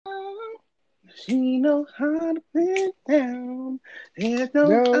She know how to put down. There's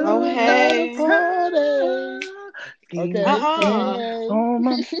no No Oh, other other hey. party. time. Okay, Uh-uh. hey. On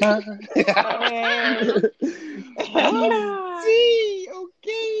my mind. Okay. See,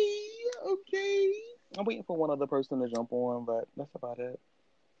 okay, okay. I'm waiting for one other person to jump on, but that's about it.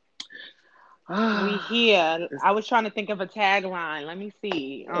 We here. I was trying to think of a tagline. Let me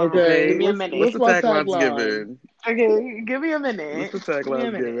see. Okay, Give Okay, me a what's what's minute. the my taglines tagline? given? Okay, give me a What's minute. the Give me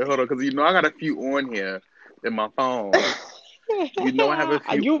a taglines given? minute. Hold on, because I got a few on here in my phone. I have a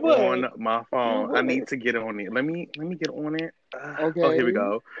few You on would. my You phone. I need would. to get on it. Let me get on it. Oh, here we Okay,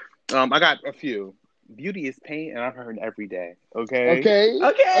 go. I got a few. Beauty is pain, and I've heard every day. Okay. okay,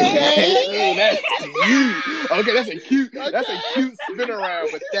 Okay. okay, Okay, that's cute. Okay, that's a okay, cute spin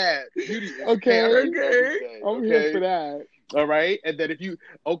around with that. Beauty is pain. I heard okay. every day. I'm here for Okay. that. All right. And then if you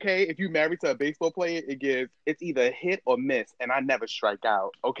married to a baseball player, it's either hit or miss, and I never strike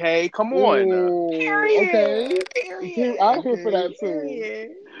out. Okay. Come on. Ooh, okay. Period. I'm Period. here for Okay. that too.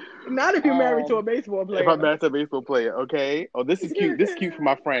 Period. Not if you're married to a Um, baseball If I'm player. married to a baseball player, okay. Oh, this is cute. This is cute for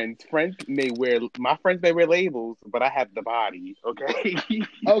my friends. My friends may wear labels, but I have the body. Okay.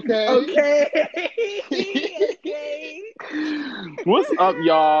 okay. Okay. Okay. What's up,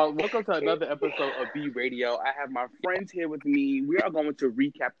 y'all? Welcome to another episode of B Radio. I have my friends here with me. We are going to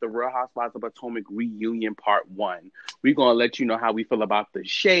recap the Real Housewives of Potomac reunion part one. We're going to let you know how we feel about the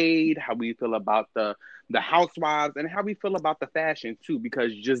shade, how we feel about the housewives, and how we feel about the fashion too,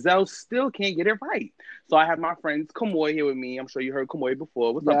 because Giselle still can't get it right. So I have my friends Kamoy here with me. I'm sure you heard Kamoy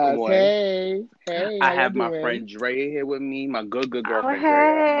before. What's up, Yes. Kamoy? Hey. Hey. I How y'all have my doing? friend Drea here with me, my good Oh, girlfriend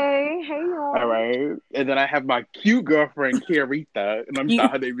Drea. hey. Hey, All y'all. right. And then I have my cute girlfriend, Kiarita. And I'm You, sorry,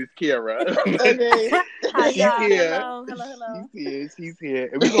 her name is Kiara. Okay. hi She's y'all. here. Hello, hello, hello. She's here.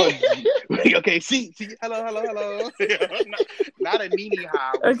 And we're going to, okay, hello. Not a Nene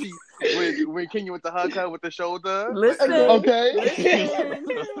high Okay. when Kenya went to hug her with the shoulder. Listen, Okay. listen.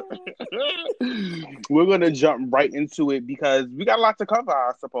 We're going to jump right into it because we got a lot to cover,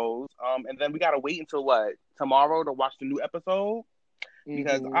 I suppose. And then we got to wait until what? Tomorrow to watch the new episode?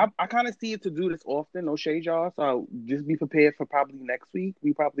 Because hmm I kind of see it to do this often. No shade, y'all. So just be prepared for probably next week.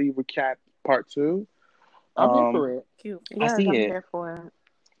 We probably recap part two. I'm here Um, for it. Cute. I Yes, see I'm it. here for it.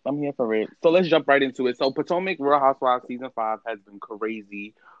 I'm here for it. So let's jump right into it. So Potomac Real Housewives season 5 has been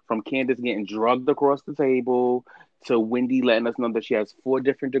crazy. From Candace getting drugged across the table to Wendy letting us know that she has 4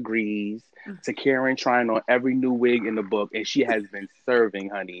 different degrees to Karen trying on every new wig in the book, and she has been serving,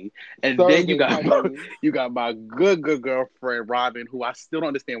 honey. And then you Serving, got my, honey. you got my good girlfriend Robin, who I still don't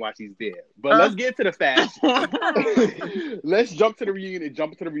understand why she's there. But Uh, let's get to the fashion. Let's jump to the reunion and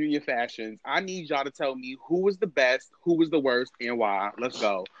jump to the reunion fashions. I need y'all to tell me who was the best, who was the worst, and why. Let's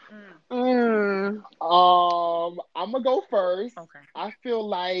go. Mm. I'm gonna go first. okay. I feel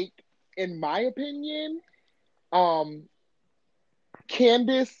like, in my opinion, um,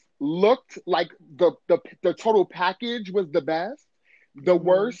 Candace looked like the total package was the best. The Mhm.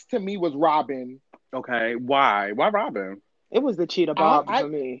 worst to me was Robin. Okay, why? Why Robin? It was the cheetah I, bob I for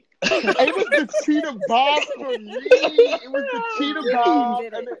me. it was the cheetah bob for me. It was the cheetah It bob,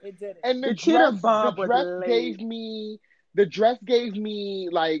 did it. It did it. and The cheetah the bob was dress gave late. me the dress gave me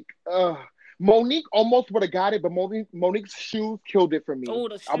like Monique almost would have got it, but Monique's shoes killed it for me. Oh,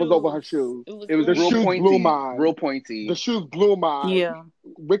 the I was over her shoes. shoes. It was. It was The real shoes blew pointy, mine. real The pointy. shoes blew mine. Yeah.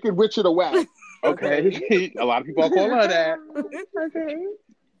 Wicked Richard away. Okay. Okay, a lot of people are calling her that. Okay.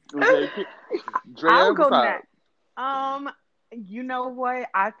 Okay, Drea, I'll go what's up? next. Um, you know what?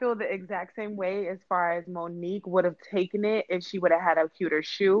 I feel the exact same way as far as Monique would have taken it if she would have had a cuter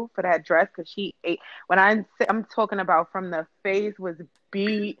shoe for that dress because she ate. When I'm talking about from the face was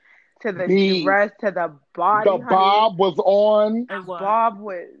beat to the B. dress to the The body, honey. Bob was on. It was. Bob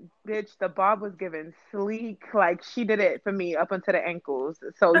was the Bob was given sleek, like she did it for me up until the ankles.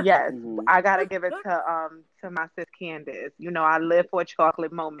 So yes, Hmm. I gotta give it to my sis Candace. You know, I live for a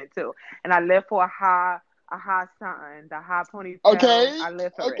chocolate moment too, and I live for a high something, the high ponytail. Okay. I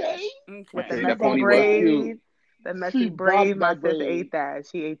live for it Okay. with the Okay. Okay, She that messy pony bopped was that. cute. braid. The She messy braid, bopped my that sis braid. ate that.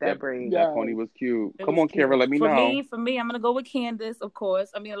 She ate that That braid. That yes. pony was cute. It Come was on, Kara, cute. let me know. For me, I'm gonna go with Candace, of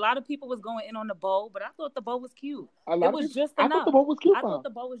course. I mean, a lot of people was going in on the bow, but I thought the bow was cute. A It lot of was people. just I thought the enough. boat was cute I for thought her. the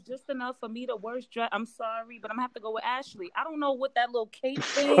bow was just enough for me. The worst dress. I'm sorry, but I'm gonna have to go with Ashley. I don't know what that little cape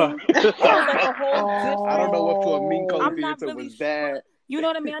thing. It was like a whole I don't different. know what Oh. flamenco I'm not dancer really was sure. that. You know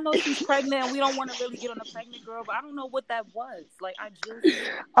what I mean? I know she's pregnant and we don't want to really get on a pregnant girl, but I don't know what that was. Like, I just...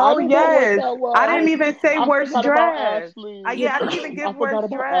 Oh, don't know what yes. that was. I didn't even say I worst forgot about dress. Ashley. I didn't even I give forgot worst about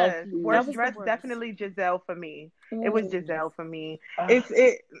dress. Ashley. That Worst was the dress, worst. definitely Giselle for me. It was Giselle for me. Ah. It's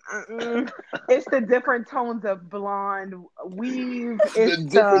the different tones of blonde weave. The It's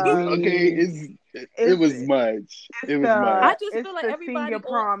difference, the okay, it was much. It was I much. just it's feel like the everybody senior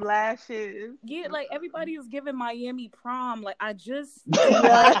prom lashes. Yeah, like everybody is giving Miami prom. Like I just Yes.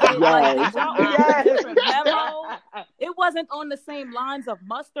 like it. Like Yes. did y'all all Yes. get a different memo? It wasn't on the same lines of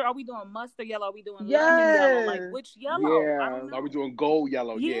mustard. Are we doing mustard yellow? Are we doing lemon yellow? Like Yes. which yellow? Yeah. I don't know. Are we doing gold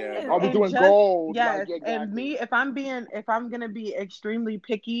yellow? Yeah. Are we And doing just- gold? Yes, Like, exactly. and me, if I'm gonna be extremely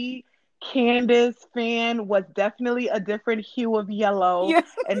picky, Candace fan was definitely a different hue of yellow, Yeah.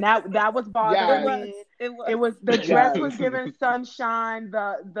 and that was bothering me. It was the dress Yes. was giving sunshine.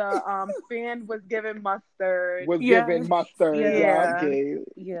 The fan was giving mustard. Was Yeah. giving mustard. Yeah. Okay.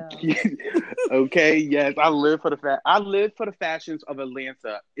 Yeah. Okay, yes, I live for the fashions of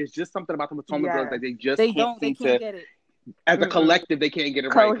Atlanta. It's just something about the Potomac girls Yes. that they just They can't they seem can't to. get it. As a Mm-mm. collective, they can't get it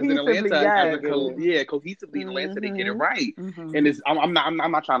right. Because in Cohesively, Atlanta, yes. cohesively in Atlanta, they get it Mhm. right. Mhm. And it's I'm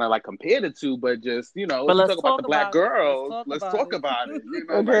not trying to like compare the two, but just if But you let's talk about the talk black about it. girls, Let's let's talk talk about about it. it. You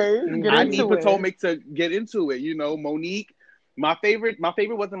know, Okay, like, get I into need it. Potomac to get into it. You know, Monique. My favorite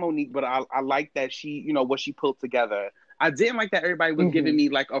wasn't Monique, but I like that she, what she pulled together. I didn't like that everybody was giving me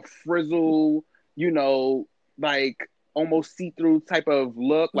like a frizzle, like almost see-through type of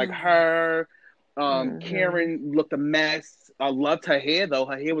look, like her. Karen looked a mess. I loved her hair though.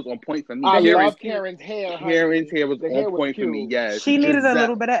 Her hair was on point for me. I Karen's love Karen's hair. Karen's hair was The on hair was point for me. cute. Yes, She needed a Giselle-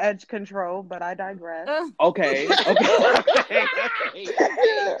 little bit of edge control, but I digress. Okay.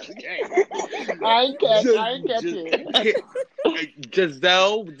 I ain't catch it.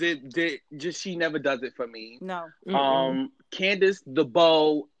 Giselle did just she never does it for me. No. Candace, the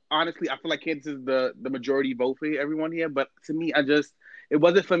bow. Honestly, I feel like Candace is the majority vote for everyone here, but to me, it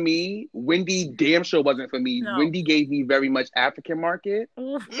wasn't for me. Wendy damn sure wasn't for me. No. Wendy gave me very much African market.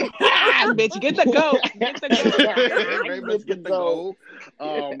 Bitch, get the goat. Get the goat. Very much get the gold.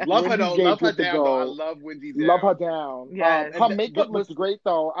 Love her though. Wendy Love her gave the down though. I gold. love Wendy down. Love her down. Yes. Her makeup looks great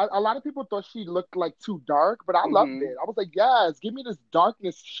though. A lot of people thought she looked like too dark, but I loved it. I was like, yes, give me this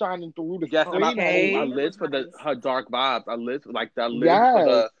darkness shining through the Yes, and screen. I It lived was for nice. her dark vibes. I lived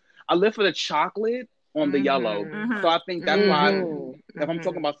Yes. I live for the chocolate on the yellow. Mhm. So I think that's why Mhm. if I'm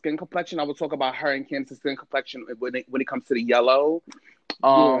talking about skin complexion, I would talk about her and Candace's skin complexion when it comes to the yellow.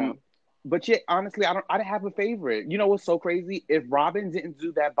 Yeah. But yeah, honestly, I didn't have a favorite. You know what's so crazy? If Robin didn't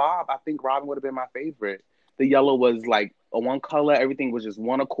do that bob, I think Robin would have been my favorite. The yellow was like a one color. Everything was just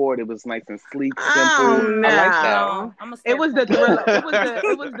one accord. It was nice and sleek, simple. Oh, no. I like that. No, I'm It was the thriller. thriller.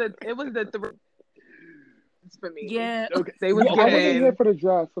 It was the thriller for me. Yeah. Okay. They was I wasn't giving. here for the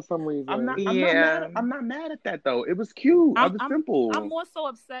dress for some reason. I'm not Yeah. mad at that though. It was cute. It was simple. I'm more so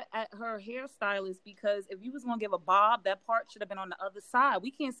upset at her hairstylist because if you was gonna give a bob, that part should have been on the other side.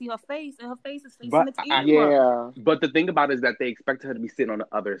 We can't see her face, and her face is facing But the camera. Yeah. But the thing about it is that they expected her to be sitting on the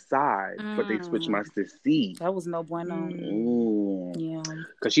other side, but they switched my sis C. That was no bueno. Ooh. Yeah.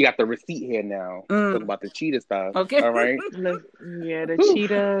 Because she got the receipt here now. Talk about the cheetah stuff. Okay. All right. Yeah, the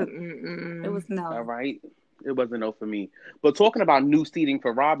cheetah. It was no. All right. It wasn't no for me. But talking about new seating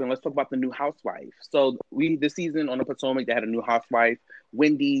for Robin, let's talk about the new housewife. So this season on the Potomac, they had a new housewife.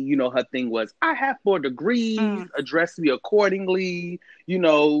 Wendy, her thing was, I have 4 degrees, address me accordingly.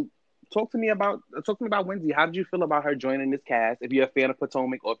 Talk to me about Wendy. How did you feel about her joining this cast? If you're a fan of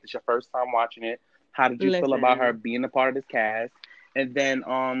Potomac or if it's your first time watching it, how did you feel about her being a part of this cast? And then,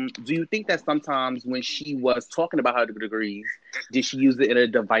 do you think that sometimes when she was talking about her degrees, did she use it in a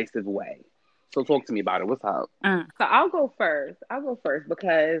divisive way? So talk to me about it. What's up? So I'll go first.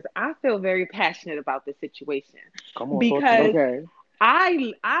 Because I feel very passionate about the situation. Come on, because Okay.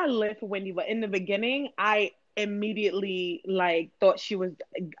 I live for Wendy, but in the beginning, I immediately thought she was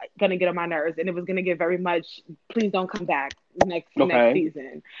gonna get on my nerves, and it was gonna get very much. Please don't come back next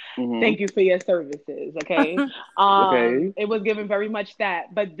season. Mm-hmm. Thank you for your services. Okay. Okay. It was given very much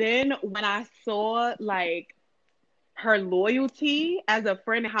that, but then when I saw her loyalty as a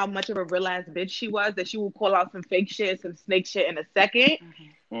friend and how much of a real ass bitch she was, that she would call out some fake shit, some snake shit in a second.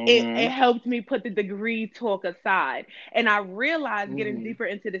 It helped me put the degree talk aside. And I realized getting deeper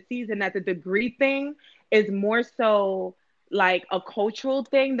into the season that the degree thing is more so like a cultural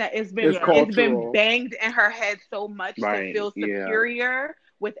thing that it's been banged in her head so much to feel superior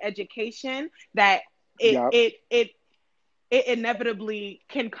with education that it it inevitably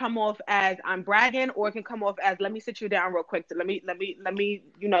can come off as I'm bragging, or it can come off as let me sit you down real quick. So let me let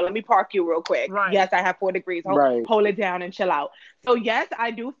me park you real quick. Right. Yes, I have 4 degrees. Right. Hold it down and chill out. So yes,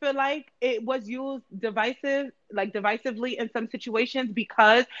 I do feel like it was used divisively in some situations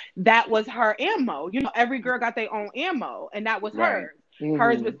because that was her ammo. Every girl got their own ammo, and that was Right. hers.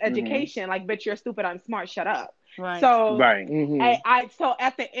 Hers was Mm-hmm. education. Like, bitch, you're stupid. I'm smart. Shut up. Right. So Right. Mm-hmm. so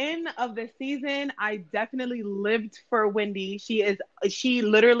at the end of the season, I definitely lived for Wendy. She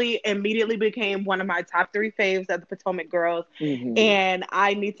literally immediately became one of my top 3 faves of the Potomac girls. Mm-hmm. And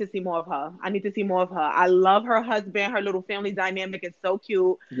I need to see more of her. I love her husband. Her little family dynamic is so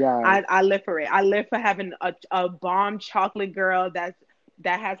cute. Yeah. I live for it. I live for having a bomb chocolate girl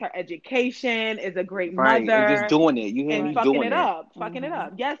that has her education, is a great Right. mother, And just doing it. You hear and me? fucking Doing it it. up, fucking it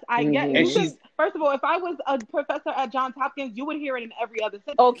up. Yes, Mm-hmm. And you could. she's First of all, if I was a professor at Johns Hopkins, you would hear it in every other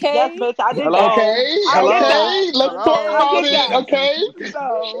sentence. Okay. Yes, bitch, I did Hello? that. Okay. I get Okay. that. Let's Hello? talk I about get it. that. Okay.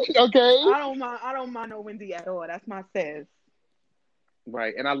 So Okay. I don't mind no Wendy at all. That's my sis.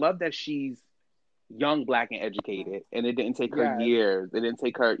 Right. And I love that she's young, black, and educated. And it didn't take her Yes. years. It didn't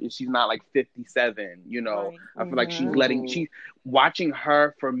take her, she's not like 57, Right. I feel like Mhm. watching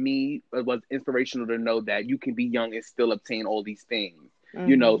her, for me, it was inspirational to know that you can be young and still obtain all these things.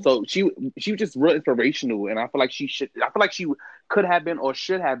 Mhm. So she was just real inspirational, and I feel like she could have been or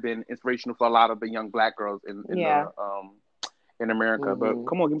should have been inspirational for a lot of the young black girls Yeah. in America. But Mm-hmm.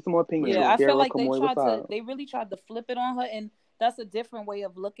 come on, give me some more For opinions. Yeah, I sure. feel Kiara, like come on, what's up? they really tried to flip it on her, and that's a different way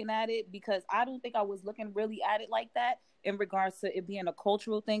of looking at it, because I don't think I was looking really at it like that in regards to it being a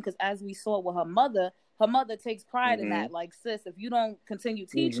cultural thing. Because as we saw with her mother takes pride in that. Like, sis, if you don't continue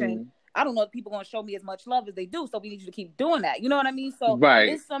teaching, Mm-hmm. I don't know if people are gonna show me as much love as they do. So we need you to keep doing that. You know what I mean? So Right,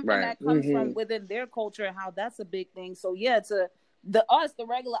 it's something right. that comes Mm-hmm. from within their culture and how that's a big thing. So yeah, to the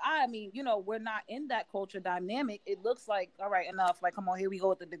regular eye, I mean, we're not in that culture dynamic. It looks like, all right, enough. Like, come on, here we go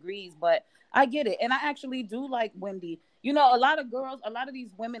with the degrees. But I get it. And I actually do like Wendy. A lot of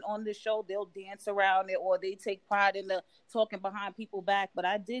these women on this show, they'll dance around it, or they take pride in the talking behind people's back. But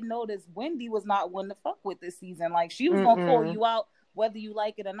I did notice Wendy was not one to fuck with this season. Like, she was gonna call you out whether you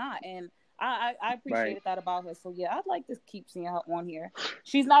like it or not. And I appreciated Right. that about her. So yeah, I'd like to keep seeing her on here.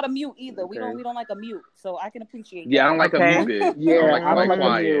 She's not a mute either. We Okay. don't like a mute, so I can appreciate Yeah, I that. don't like Okay. a muted. Yeah, I don't like a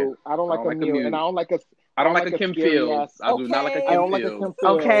quiet. mute. I don't like a mute, and I don't like a. I don't like a a Kim scary Fields. ass. I do not like a Okay. I Kim don't like a Fields. Kim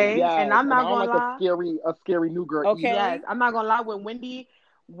Fields. Okay. Yes, And I'm and I not don't gonna like lie. a scary new girl Okay. either. Yes, I'm not gonna lie. When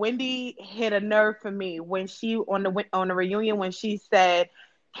Wendy hit a nerve for me when she on the reunion, when she said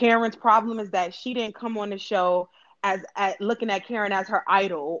Karen's problem is that she didn't come on the show as at looking at Karen as her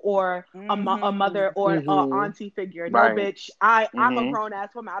idol or a mother or a Mm-hmm. auntie figure. No, Right. bitch. I'm a Mhm. grown ass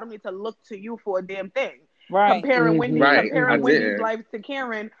woman. I don't need to look to you for a damn thing. Right. Comparing Right. I Wendy's did. life to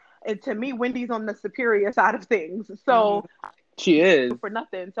Karen, and to me, Wendy's on the superior side of things. So Mm-hmm. She is. for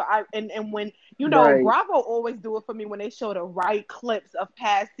nothing. So and when Right. Bravo always do it for me when they show the right clips of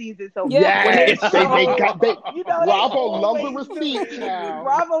past seasons. So Yeah. when they Yes, they show, got they. they Bravo loves a always receipt, do. child.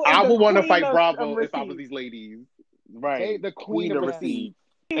 Bravo is I the would want to queen fight of Bravo if I was receipts. these ladies. They Right. the queen of Yes. receipts.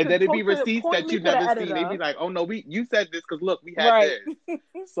 And then it'd be Point receipts that me you to the never seen. editor. They'd be like, "Oh no, you said this because look, we had Right.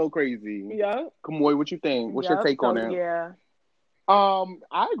 this." So crazy. Yeah. Kamoy, what you think? What's your take on it? Yeah.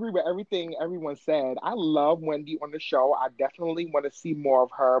 I agree with everything everyone said. I love Wendy on the show. I definitely want to see more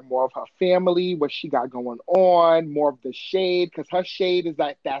of her, more of her family, what she got going on, more of the shade, because her shade is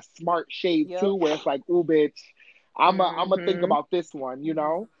like that smart shade Yep. too, where it's like, ooh, bitch, I'm gonna think Mhm. about this one,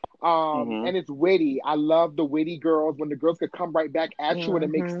 Mhm. And it's witty. I love the witty girls when the girls could come right back at you and it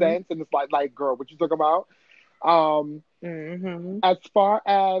makes Mhm. sense, and it's like, girl, what you talking about? Um, Mhm. as far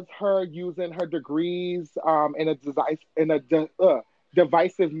as her using her degrees in a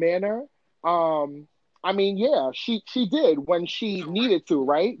divisive manner, I mean, yeah, she did when she needed to,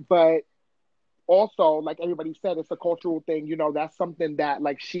 right? But also, like everybody said, it's a cultural thing. That's something that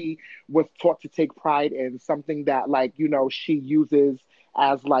like she was taught to take pride in, something that like she uses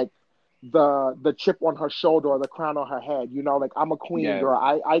as like the chip on her shoulder or the crown on her head. Like I'm a queen, Yes. girl.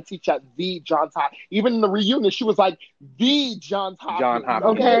 I teach at the Johns Hopkins. Even in the reunion, she was like the Johns Hopkins. John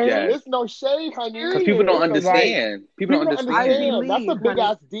Hopkins. Okay. Yes. It's no shade, honey. Because people don't It's no shade. understand. People don't People don't understand. understand. That's a League, big honey.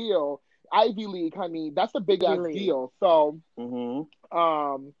 ass deal. Ivy League, honey. That's a big Ivy ass League. deal. So, Mhm.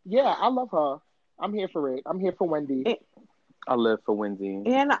 yeah, I love her. I'm here for it. I'm here for Wendy. I live for Wendy.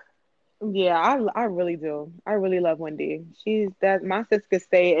 And yeah, I really do. I really love Wendy. She's that my sis could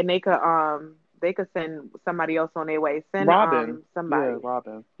stay and they could they could send somebody else on their way. Send Robin. somebody. Yeah,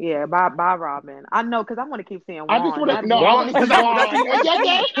 Robin. Yeah, bye Robin. I know because I want to keep seeing Juan. I just want to Not I want Juan, to see because Juan.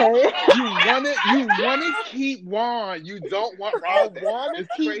 Yeah. Okay. you wanna keep Juan. You don't want I Robin. want to It's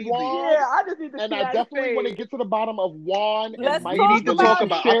keep crazy. Juan. Yeah, I just need to And see I how definitely want to fade. get to the bottom of Juan and Let's Mikey's We need to talk about it.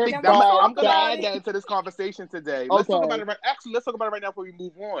 about. I relationship. think Can we I'm talk gonna about add it? that into this conversation today. Let's talk about Okay. it. Actually, let's talk about it right now before we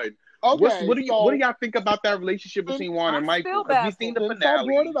move on. Okay. What do y'all think about that relationship between Juan and I'm Michael? still Because we've seen the baffled. Since I brought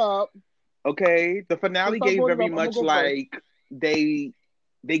finale. it up, Okay, the finale since I gave brought it very up, I'm gonna much go first. like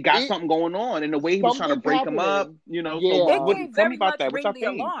they got It something going on, and the way he was trying to something's break him up. happening. You know, so Yeah. It gave tell me very about much that. What ring y'all the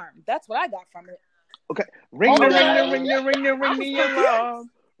think? alarm. That's what I got from it. Okay, ring the Okay. ring I was the confused. alarm.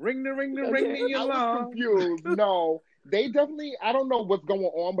 Ring the ring Okay, the I was alarm. confused. No, they definitely. I don't know what's going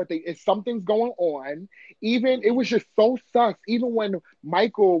on, but something's going on. Even it was just so sus. Even when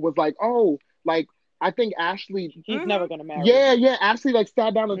Michael was like, "Oh, like I think Ashley." He's never gonna marry. Yeah. Ashley like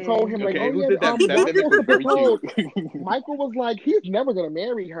sat down and told him like, Okay, "Oh who yeah, did that? That Juan's sentence supposed was to very propose." cute. Michael was like, "He's never gonna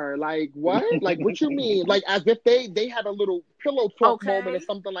marry her." Like what? Like what you mean? Like as if they had a little pillow talk moment or Okay.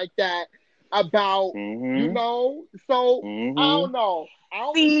 something like that about you Mhm. know. So I Mhm. don't know.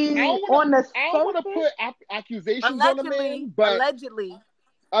 I See, don't on the I don't want to surface, put accusations on a man, but Allegedly.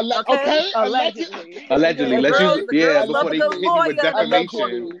 Okay. okay, allegedly. Allegedly, The let's girls, use the girls love before a they good hit me with lawyer in the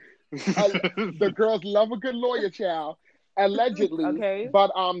court. defamation. the girls love a good lawyer, child. Allegedly, Okay.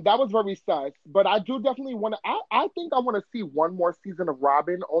 but that was very sus. But I do definitely want to. I think I want to see one more season of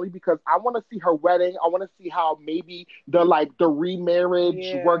Robin, only because I want to see her wedding. I want to see how maybe the remarriage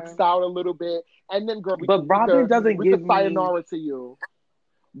Yeah. works out a little bit, and then girl, But Robin doesn't we give could me. sayonara to you.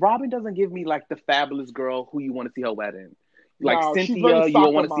 Robin doesn't give me like the fabulous girl who you want to see her wedding. Like No, she's Cynthia, very you will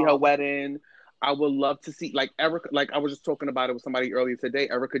soccer want to see her mom. wedding. I would love to see like Erica. Like I was just talking about it with somebody earlier today.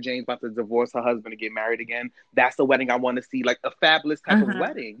 Erica Jane's about to divorce her husband and get married again. That's the wedding I want to see, like a fabulous type of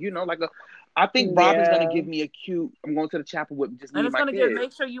wedding. You know, like a. I think Robin's gonna give me a cute. I'm going to the chapel with just me And and it's my gonna kids.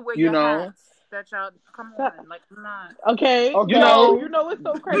 make sure you wear You your know? hats. That y'all come on, like I'm not. Okay. Okay. You know? You know what's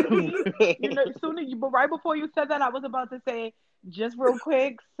so crazy? But right before you said that, I was about to say, just real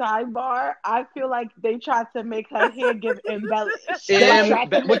quick, sidebar. I feel like they tried to make her hair give embellish.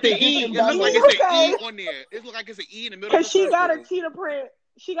 With the E, it looks like it's an E on there. It looks like it's an E in the middle of the Because she circle. got a cheetah print.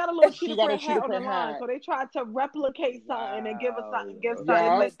 She got a little She cheetah got a print cheetah hat on the print line, hat. so they tried to replicate something and give us something. Give something.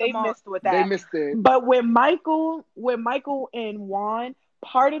 Yeah. But they missed with that. They missed it. But with Michael and Juan,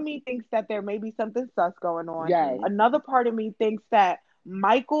 part of me thinks that there may be something sus going on. Yes. Another part of me thinks that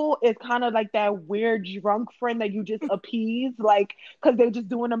Michael is kind of like that weird drunk friend that you just appease, like, because they're just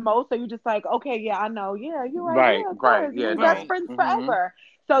doing the most. So you're just like, okay, yeah, I know. Yeah, you're right. Yeah, of course. Yeah, We're no. best friends forever.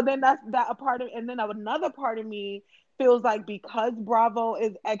 So then that's that a part of, and then another part of me feels like because Bravo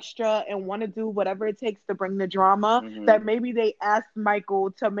is extra and want to do whatever it takes to bring the drama, that maybe they asked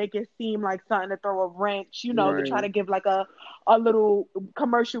Michael to make it seem like something to throw a wrench, you know, to try to give like a little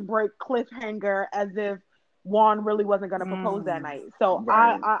commercial break cliffhanger as if Juan really wasn't going to propose that night. So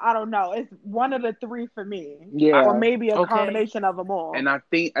I don't know. It's one of the three for me. Yeah. Or maybe a combination of them all. And I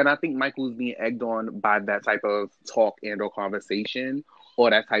think Michael's being egged on by that type of talk and or conversation, or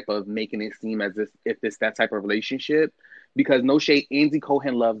that type of making it seem as if it's that type of relationship. Because no shade, Andy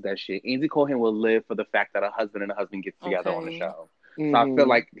Cohen loves that shit. Andy Cohen will live for the fact that a husband and a husband get together on the show. So I feel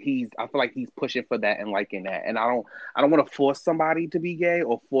like he's pushing for that and liking that. And I don't want to force somebody to be gay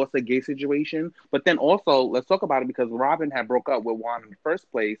or force a gay situation. But then also let's talk about it, because Robin had broke up with Juan in the first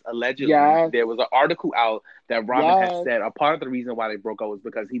place. Allegedly, there was an article out that Robin had said a part of the reason why they broke up was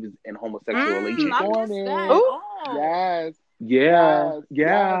because he was in a homosexual relationship. I missed that. Yes.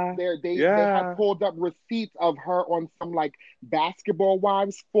 Yeah. They had pulled up receipts of her on some like Basketball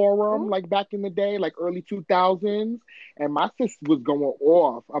Wives forum, like back in the day, like early 2000s. And my sister was going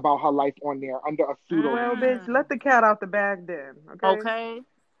off about her life on there under a pseudonym. Well, bitch, let the cat out the bag then. Okay.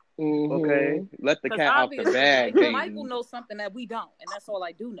 Okay. Let the cat out the bag, baby. Michael knows something that we don't, and that's all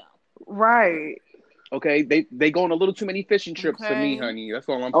I do know. Right. Okay, they go on a little too many fishing trips for me, honey. That's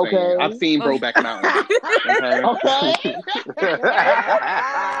all I'm saying. Okay. I've seen Brokeback Mountain.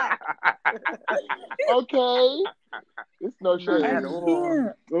 Okay. It's no shade at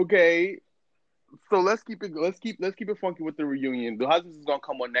all. Okay. So let's keep it funky with the reunion. The husbands is gonna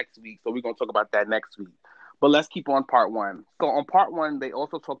come on next week, so we're gonna talk about that next week. But let's keep on part one. So on part one, they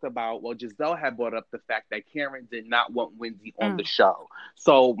also talked about, Giselle had brought up the fact that Karen did not want Wendy on the show.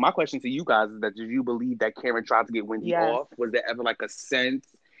 So my question to you guys is that, did you believe that Karen tried to get Wendy off? Was there ever like a sense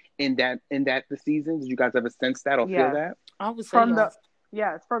in that the season? Did you guys ever sense that or feel that? I would say from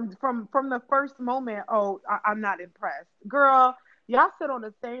the first moment. I'm not impressed, girl. y'all sit on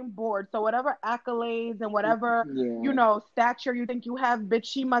the same board. So whatever accolades and whatever, you Yeah. know, stature you think you have, bitch,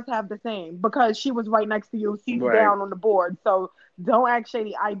 she must have the same because she was right next to you, seats Right. down on the board. So don't act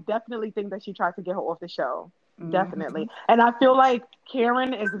shady. I definitely think that she tried to get her off the show. Definitely. And I feel like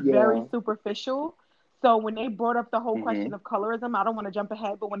Karen is very Yeah. superficial. So when they brought up the whole Mm-hmm. question of colorism, I don't want to jump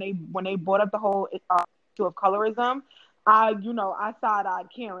ahead, but when they brought up the whole issue of colorism, I side-eyed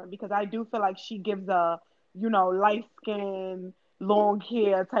Karen because I do feel like she gives a, light skin, long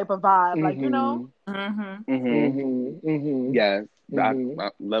hair type of vibe. Like, Mhm. Mm-hmm. Mm-hmm. Mhm. Mhm. Yes,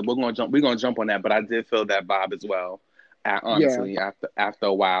 Mhm. we're gonna jump on that, but I did feel that vibe as well. Yeah. Honestly, after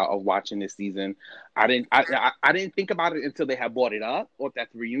a while of watching this season, I didn't think about it until they had brought it up or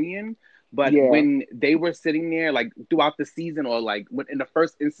at the reunion. But Yeah. when they were sitting there, like throughout the season, or like when in the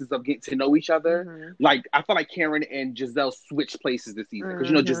first instance of getting to know each other, like I felt like Karen and Giselle switched places this season because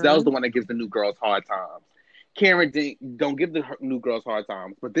Giselle's the one that gives the new girls hard times. Karen don't give the new girls hard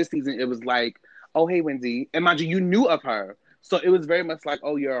times, but this season it was like, oh hey Wendy, and mind you, you knew of her, so it was very much like,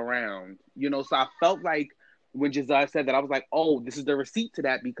 oh you're around, So I felt like when Giselle said that, I was like, oh, this is the receipt to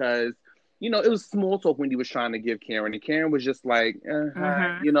that because it was small talk Wendy was trying to give Karen, and Karen was just like,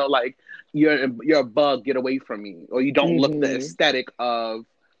 hi, like you're a bug, get away from me, or you don't look the Mhm. aesthetic of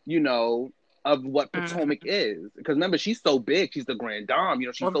what Potomac is. Because remember, she's so big, she's the grand dame,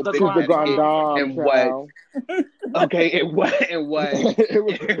 she's Of so the big She's on the that Grand grand stage. Dame for dame, And me. what child. okay, and It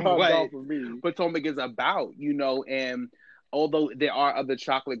was the grand what dame for me. Potomac is about, and although there are other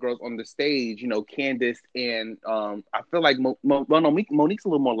chocolate girls on the stage, Candace and I feel like well, no, Monique's a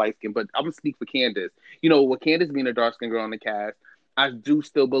little more light skinned, but I'm gonna speak for Candace. With Candace being a dark skinned girl on the cast, I do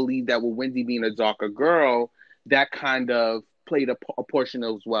still believe that with Wendy being a darker girl, that kind of played a portion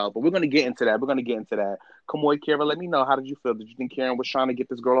as well. But we're gonna get into that. Kamoy, Kara, let me know, how did you feel? Did you think Karen was trying to get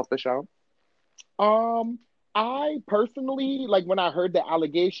this girl off the show? I personally, like when I heard the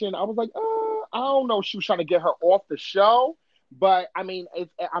allegation, I was like, I don't know if she was trying to get her off the show. But I mean,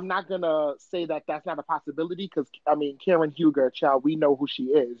 I'm not gonna say that that's not a possibility because I mean, Karen Huger, child, we know who she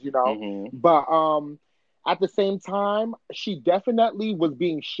is. Mm-hmm. But at the same time, she definitely was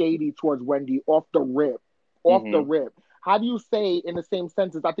being shady towards Wendy off the rip, off the Mm-hmm. rip. How do you say in the same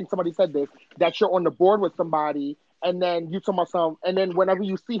sentence? I think somebody said this that you're on the board with somebody and then you talk about some, and then whenever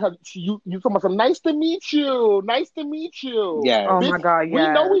you see her, you talk about some. Nice to meet you. Nice to meet you. Yes. Oh Bitch, my God, we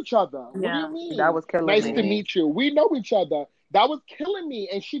know yes. each other. What do Yeah. you That mean? was killing Nice to me. meet you. We know each other. That was killing me,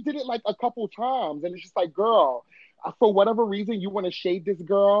 and she did it like a couple times, and it's just like, girl, for whatever reason, you want to shade this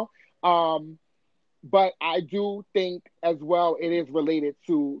girl. But I do think as well it is related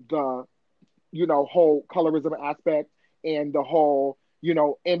to the whole colorism aspect and the whole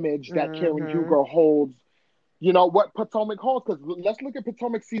image that Karen Hugo holds. What Potomac holds, because let's look at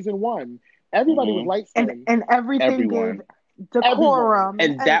Potomac season 1. Everybody was Mm-hmm. light skinned. And everything gave Everyone. decorum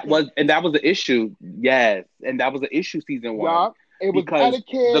and And that was etiquette. the issue. Yes, and that was the issue season 1 Yup. It was because the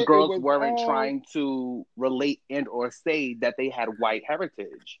etiquette. It girls was weren't all, trying to relate and or say that they had white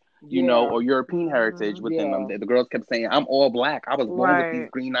heritage, yeah, or European heritage within them. yeah, The girls kept saying, "I'm all black. I was born with these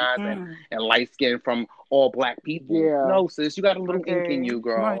Right. green eyes Mm. and light skin from all black people." yeah, No, sis, you got a little ink in Okay. you,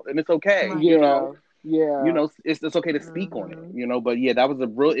 girl, Right. and it's okay. Right. yeah, yeah, It's okay to speak on it. But yeah, that was a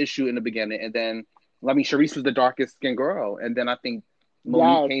real issue in the beginning, and then I mean, Sharice was the darkest skinned girl, and then I think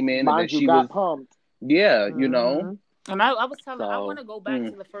Monique yes. came in, and then Mind you, she was, got pumped. yeah, And I was telling, I want So, to go back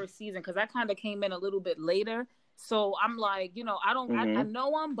to the first season because I kind of came in a little bit later. So I'm like, I don't, I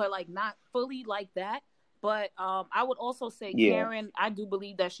know him, but like not fully like that. But I would also say yeah, Karen, I do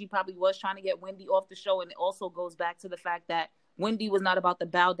believe that she probably was trying to get Wendy off the show. And it also goes back to the fact that Wendy was not about to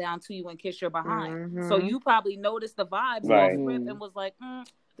bow down to you and kiss your behind. So you probably noticed the vibes Right. off rip and was like,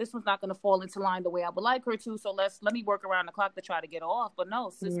 this one's not going to fall into line the way I would like her to. So let me work around the clock to try to get her off. But no,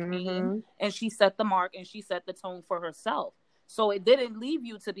 sis came and she set the mark and she set the tone for herself. So it didn't leave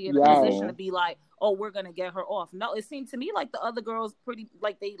you to be in a position to be like, oh, we're going to get her off. No, it seemed to me like the other girls pretty,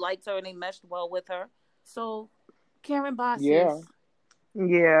 like they liked her and they meshed well with her. So Karen Bosses. Yeah.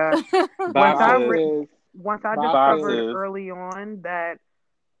 Yeah. Bosses. Once I Bosses. discovered early on that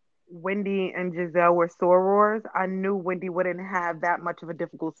Wendy and Giselle were sorors, I knew Wendy wouldn't have that much of a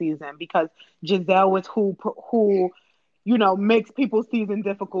difficult season because Giselle was who makes people's season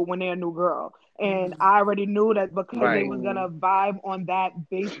difficult when they're a new girl. And I already knew that because they Right. was gonna vibe on that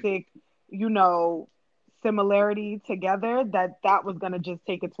basic, similarity together, that was gonna just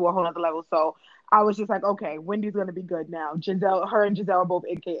take it to a whole other level. So I was just like, okay, Wendy's gonna be good now. Her and Giselle are both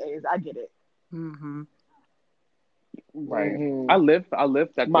AKAs. I get it. Right. Mhm. I lived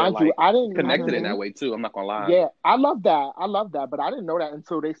that they're Mind you, like I didn't connected in that way too. I'm not gonna lie. Yeah, I love that. But I didn't know that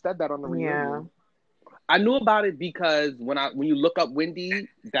until they said that on the reunion. I knew about it because when you look up Wendy,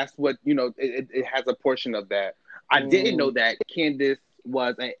 that's what it has a portion of that. I didn't know that Candace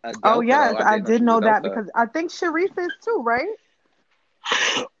was a Delta. Oh yes, Though. I didn't know did she was know a that Delta. because I think Sharice is too, right?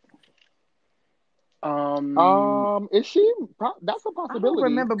 Is she? That's a I don't possibility.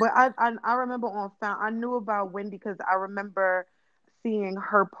 remember, but I remember on Found. I knew about Wendy because I remember seeing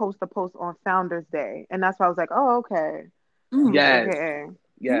her post a post on Founders Day, and that's why I was like, oh okay, Yes, okay.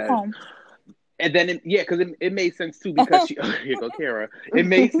 yes. And then because it made sense too because she here you go Kara. It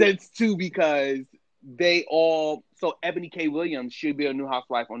made sense too because they all Ebony K. Williams should be a new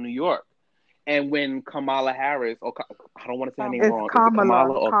housewife on New York. And when Kamala Harris, or I don't want to say her name wrong, is it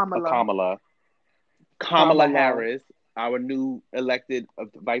Kamala or Kamala? Kamala Harris, our new elected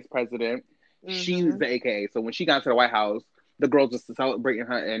vice president, she's the AKA. So when she got to the White House, the girls were celebrating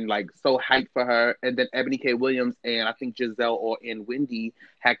her and like so hyped for her. And then Ebony K. Williams and I think Giselle and Wendy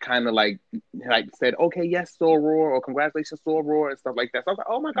had kind of like said, okay, yes, Soror, or congratulations, Soror, and stuff like that. So I was like,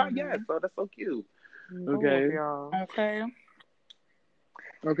 oh my God, yes. So that's so cute. Okay. Okay.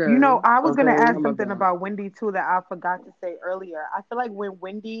 You know, I was gonna ask something about Wendy too that I forgot to say earlier. I feel like when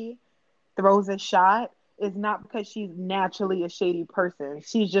Wendy throws a shot, it's not because she's naturally a shady person.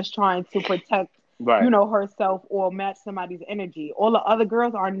 She's just trying to protect, herself or match somebody's energy. All the other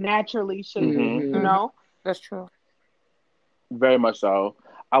girls are naturally shady. Mm-hmm. You know, that's true. Very much so.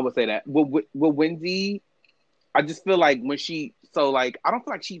 I would say that. With Wendy, I just feel like when I don't feel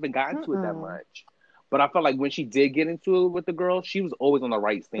like she even got into it that much. But I felt like when she did get into it with the girl, she was always on the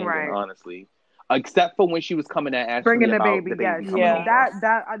right standing, honestly. Except for when she was coming at Ashley bringing about the baby coming over.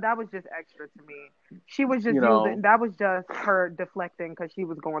 That was just extra to me. She was just using, that was just her deflecting because she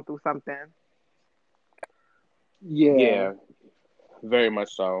was going through something. Yeah, very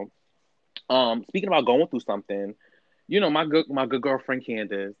much so. Speaking about going through something, my good girlfriend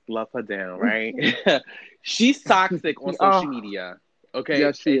Candace, love her down, right? She's toxic on social media. Okay,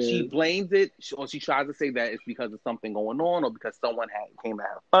 yes, she blames it, or she tries to say that it's because of something going on, or because someone came at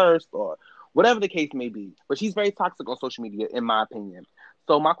her first, or whatever the case may be. But she's very toxic on social media, in my opinion.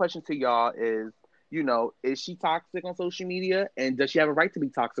 So my question to y'all is, is she toxic on social media, and does she have a right to be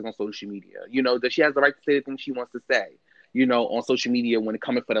toxic on social media? Does she have the right to say the things she wants to say? On social media when it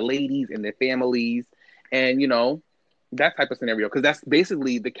comes for the ladies and their families, and that type of scenario, because that's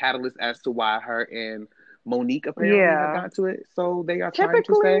basically the catalyst as to why her and Monique apparently have gotten to it. So they are trying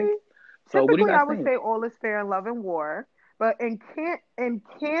to say. So what do you guys I would say all is fair in love and war, but in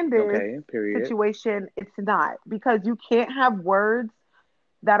Candace's situation, it's not, because you can't have words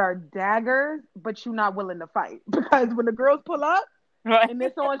that are daggers, but you're not willing to fight. Because when the girls pull up and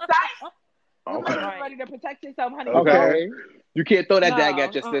it's on site, you better be ready to protect yourself, honey. Okay. You can't throw that dagger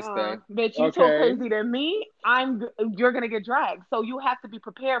at your sister. Bitch, you so crazy than me. You're gonna get dragged. So you have to be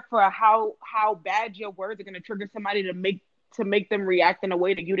prepared for how bad your words are gonna trigger somebody to make them react in a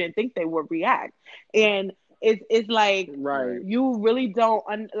way that you didn't think they would react. And it's like you really don't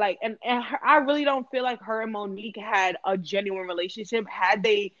and I really don't feel like her and Monique had a genuine relationship. Had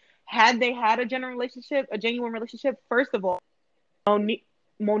they had a genuine relationship, first of all,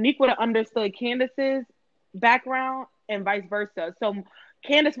 Monique would have understood Candace's background and vice versa. So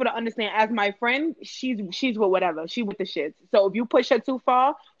Candace would understand, as my friend, she's with whatever. She with the shits. So if you push her too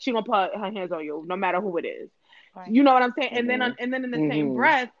far, she gonna put her hands on you, no matter who it is. Right. You know what I'm saying? And then in the same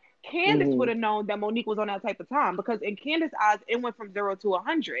breath, Candace would have known that Monique was on that type of time, because in Candace's eyes, it went from 0 to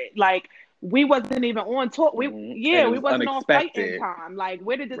 100. Like, we wasn't even on talk. We wasn't on fighting time. Like,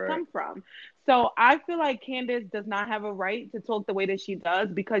 where did this come from? So I feel like Candace does not have a right to talk the way that she does,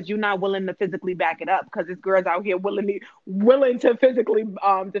 because you're not willing to physically back it up, because there's girls out here willing to physically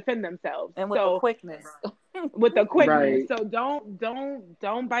defend themselves. And with the quickness. With the quickness. So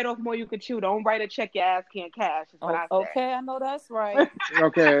don't bite off more you could chew. Don't write a check your ass can't cash. Is what I say. Okay, I know that's right.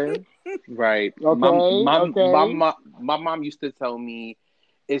 Okay. Right. Okay. My mom used to tell me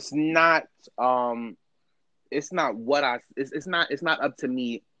it's not it's not up to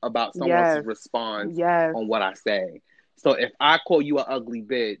me about someone else's response on what I say. So if I call you an ugly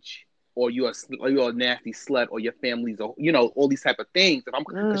bitch, or you're a nasty slut, or your family's all these type of things, if I'm,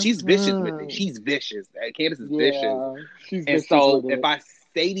 because she's vicious with it. She's vicious. Candace is vicious. She's and vicious so if I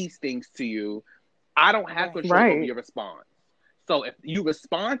say these things to you, I don't have control over your response. So if you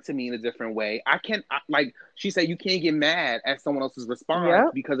respond to me in a different way, like she said, you can't get mad at someone else's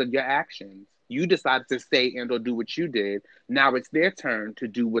response because of your actions. You decided to say and or do what you did. Now it's their turn to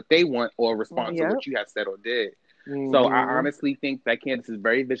do what they want or respond to what you have said or did. So I honestly think that Candace is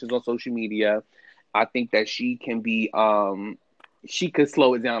very vicious on social media. I think that she can be she could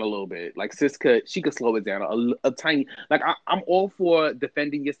slow it down a little bit. Like she could slow it down a tiny. Like I'm all for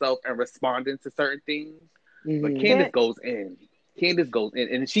defending yourself and responding to certain things, but Mm-hmm. Candace goes in. Candace goes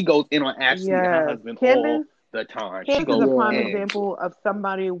in, and she goes in on Ashley and her husband all the time. She Candace is goes a prime in. example of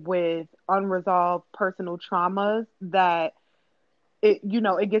somebody with unresolved personal traumas that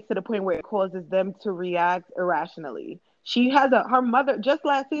it gets to the point where it causes them to react irrationally. She has her mother just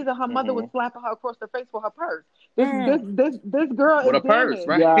last season. Her mother was slapping her across the face for her purse. This girl with is a purse, damaged.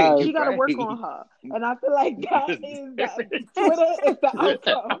 right? Yes. She got to work on her, and I feel like that Twitter is the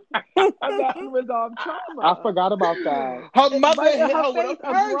outcome of that unresolved trauma. I forgot about that. Her mother Right in hit her her with a face,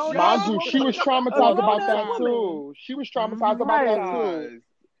 a purse, grown-ass Mind you, y'all. she was A traumatized about grown-ass that woman. too. She was traumatized about Right. that too.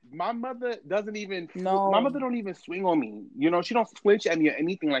 My mother doesn't even. No. My mother don't even swing on me. You know, she don't flinch at me or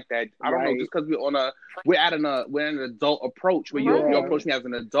anything like that. I don't know, Right. just because we're at an adult approach where you approach me as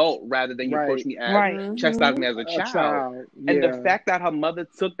an adult rather than you approach me as chastising me as a child. Yeah. And the fact that her mother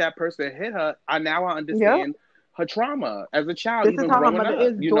took that person and hit her, I understand her trauma as a child. This even is how her growing mother up,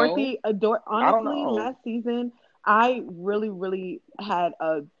 is. you Dorothy, know? honestly, last season, I really, really had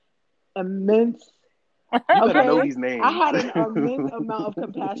a immense. You better know these names. I had an immense amount of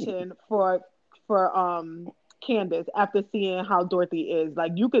compassion for Candace after seeing how Dorothy is.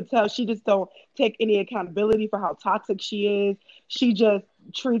 Like, you could tell she just don't take any accountability for how toxic she is. She just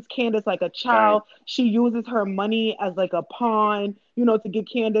treats Candace like a child. Right. She uses her money as like a pawn, to get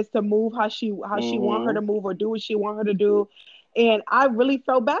Candace to move how she want her to move or do what she want her to do. And I really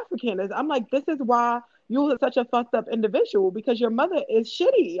felt bad for Candace. I'm like, this is why you're such a fucked up individual, because your mother is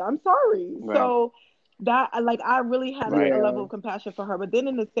shitty. I'm sorry. Right. So that, like, I really had a level of compassion for her. But then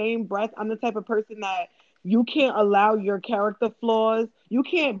in the same breath, I'm the type of person that you can't allow your character flaws. You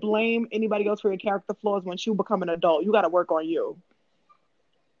can't blame anybody else for your character flaws once you become an adult. You got to work on you.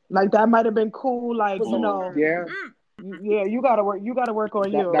 Like, that might have been cool. Like, Yeah. Yeah, you gotta work. You gotta work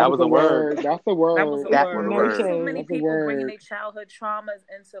on you. That was a word. That's a word. That was a word. Too many That's people bringing their childhood traumas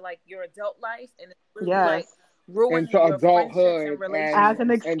into like your adult life, and it's really like ruining into your adulthood and relationships as an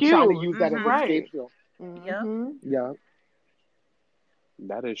excuse, and trying to use that as an escape. Yeah.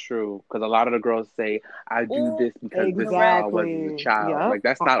 That is true, because a lot of the girls say, "I do this because this is how I was as a child." Like,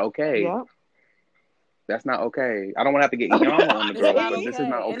 that's not okay. Yep. That's not okay. I don't want to have to get Yana on the girl, but this is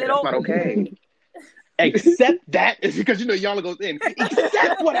not okay. That's not okay. Except that is because Yana goes in.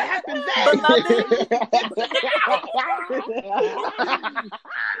 Except what happened then.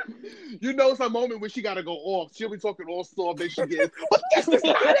 Some moment when she gotta go off. She'll be talking all soft, then she gets, but this is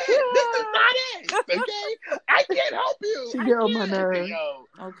not it. This is not it. Okay, I can't help you. She get on my nerves.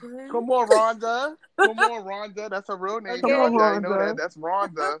 Okay. Come on, Rhonda. Come on, Rhonda. That's her real name. Come on, Rhonda. I know that. That's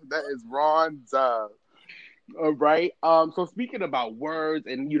Rhonda. That is Rhonda. All right. So speaking about words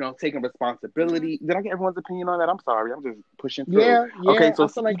and taking responsibility, did I get everyone's opinion on that? I'm sorry, I'm just pushing through. Yeah. Okay. So I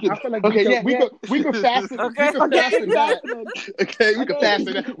feel like okay. We could fasten. Okay. We could fasten that. Okay. We could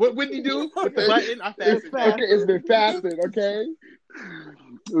fasten that. What did you do with the button? I fastened. Okay. It's been fastened. Okay.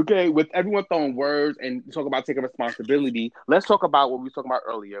 Okay, with everyone throwing words and talk about taking responsibility, let's talk about what we were talking about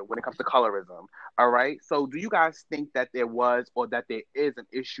earlier when it comes to colorism. All right. So do you guys think that there was or that there is an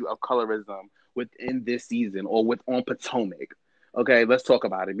issue of colorism within this season or on Potomac? Okay, let's talk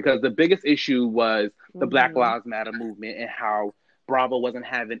about it, because the biggest issue was the Black Lives Matter movement and how Bravo wasn't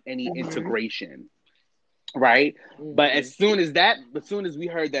having any integration. Right? But as soon as we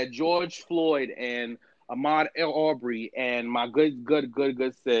heard that George Floyd and Ahmaud Arbery and my good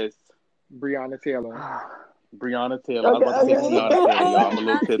sis Breonna Taylor. Breonna Taylor. I was about to say Tiana Taylor, y'all. I'm a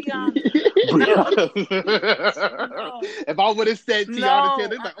little tipsy. If I would have said Tiana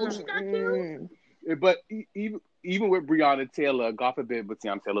Taylor, it's like, oh, she got killed. But even with Breonna Taylor, God forbid with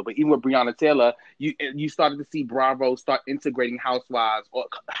Tiana Taylor, but even with Breonna Taylor, you started to see Bravo start integrating housewives or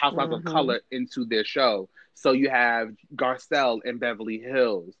housewives of color into their show. So you have Garcelle in Beverly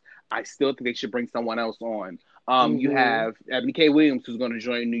Hills. I still think they should bring someone else on. You have Ebony K. Williams, who's going to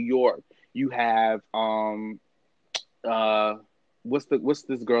join New York. You have what's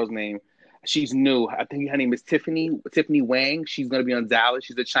this girl's name? She's new. I think her name is Tiffany Wang. She's going to be on Dallas.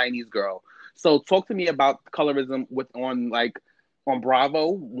 She's a Chinese girl. So talk to me about colorism on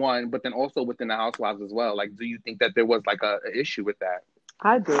Bravo, one, but then also within the Housewives as well. Like, do you think that there was like a issue with that?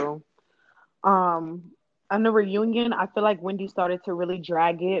 I do. On the reunion, I feel like Wendy started to really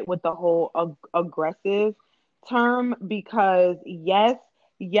drag it with the whole aggressive term, because yes,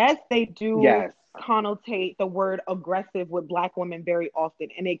 they do connotate the word aggressive with Black women very often,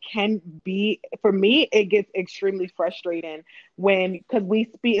 and it can be, for me, it gets extremely frustrating because we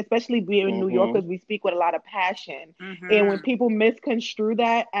speak, especially being New Yorkers, we speak with a lot of passion, and when people misconstrue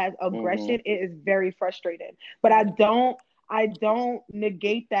that as aggression, it is very frustrating. But I I don't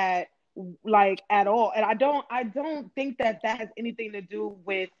negate that like at all. And I don't think that that has anything to do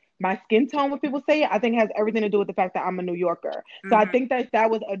with my skin tone when people say it. I think it has everything to do with the fact that I'm a New Yorker. So I think that that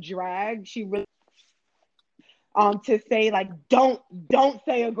was a drag. She really to say like don't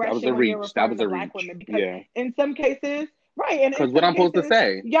say That was aggression a when you're reach. That referring was to a black reach. women because Yeah. in some cases right and in Because what some I'm supposed to cases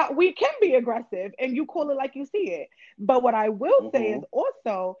say. yeah we can be aggressive and you call it like you see it, but what I will say is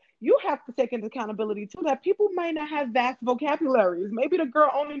also you have to take into accountability too that people might not have vast vocabularies. Maybe the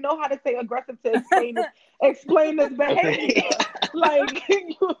girl only know how to say aggressive to explain this behavior. Okay. Like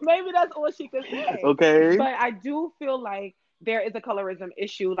maybe that's all she could say. Okay. But I do feel like there is a colorism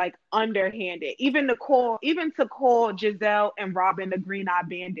issue, like underhanded. Even to call Giselle and Robin the Green Eye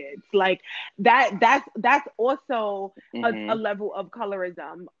Bandits, like that's also a level of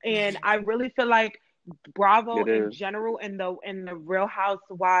colorism. And I really feel like Bravo It in is. general and the Real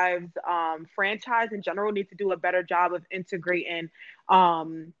Housewives franchise in general needs to do a better job of integrating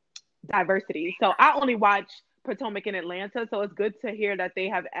diversity. So I only watch Potomac in Atlanta, so it's good to hear that they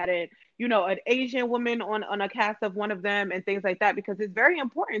have added, an Asian woman on a cast of one of them and things like that because it's very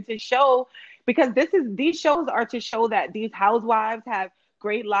important to show because these shows are to show that these housewives have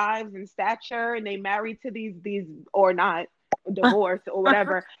great lives and stature and they married to these or not divorced or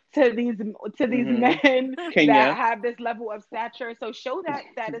whatever to these men that Kenya. have this level of stature. So show that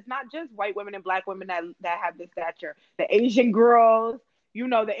it's not just white women and black women that have this stature. The Asian girls,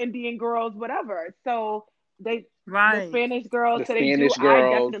 the Indian girls, whatever. So the Spanish girls. The So Spanish I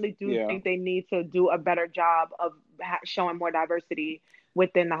girls. definitely do Yeah. think they need to do a better job of showing more diversity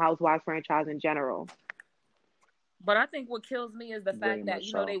within the Housewives franchise in general. But I think what kills me is the Very fact that,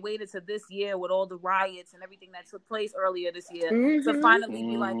 much so. they waited to this year with all the riots and everything that took place earlier this year to Mhm. finally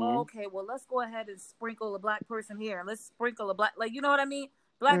be like, oh, okay, well, let's go ahead and sprinkle a black person here and let's sprinkle a black, like, you know what I mean?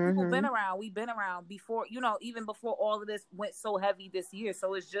 Black people been around. We've been around before, even before all of this went so heavy this year.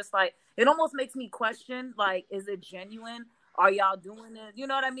 So it's just like, it almost makes me question, like, is it genuine? Are y'all doing it? You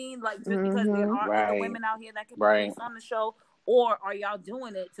know what I mean? Like, just because there are other Right. women out here that can be Right. placed on the show, or are y'all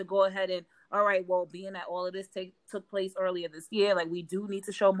doing it to go ahead and, all right, well, being that all of this took place earlier this year, like we do need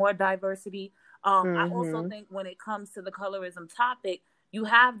to show more diversity. I also think when it comes to the colorism topic, you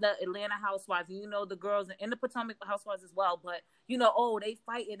have the Atlanta Housewives, the girls and the Potomac Housewives as well. But they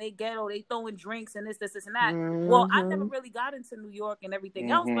fighting, they ghetto, they throwing drinks and this, and that. Well, I never really got into New York and everything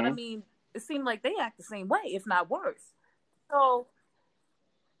else, but I mean, it seemed like they act the same way, if not worse. So,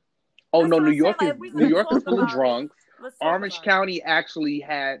 oh no, New York is full of drunks. Orange County County actually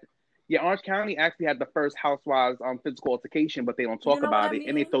had the first Housewives physical altercation, but they don't talk about it,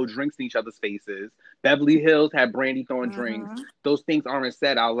 and they throw drinks in each other's faces. Beverly Hills had Brandy throwing drinks. Those things aren't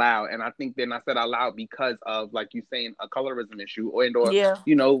said out loud, and I think they're not said out loud because of, like you saying, a colorism issue or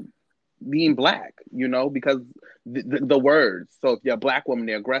being black. Because the words. So if you're a black woman,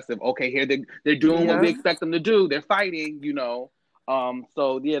 they're aggressive. Okay, here they're doing what we expect them to do. They're fighting.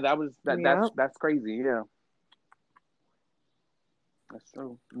 So yeah, that's crazy. Yeah. That's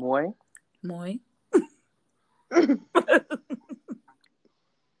true. Moy.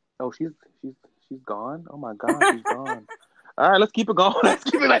 Oh, she's gone. Oh my God, she's gone. All right, let's keep it going. Let's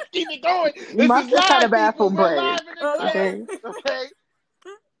keep it going. You must have had a bathroom break. Okay.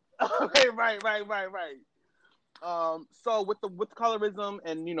 Okay. Right. So with colorism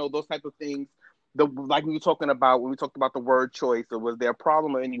and those type of things, like we were talking about when we talked about the word choice, or was there a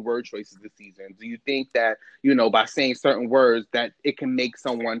problem with any word choices this season? Do you think that by saying certain words that it can make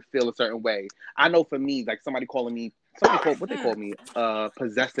someone feel a certain way? I know for me, like what they call me,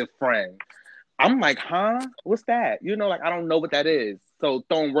 possessive friend. I'm like, huh? What's that? I don't know what that is. So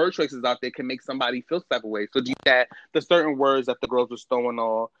throwing word choices out there can make somebody feel type of way. So do you think that the certain words that the girls were throwing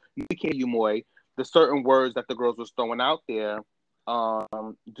the certain words that the girls was throwing out there,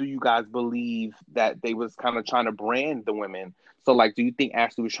 do you guys believe that they was kind of trying to brand the women? So like, do you think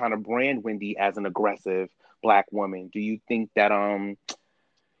Ashley was trying to brand Wendy as an aggressive black woman? Do you think that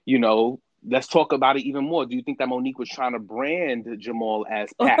let's talk about it even more. Do you think that Monique was trying to brand Jamal as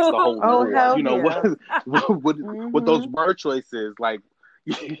past the whole war? Hell yeah. With those word choices, like,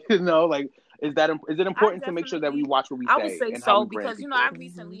 like, is it important to make sure that we watch what we say? I would say and so how we brand because people? I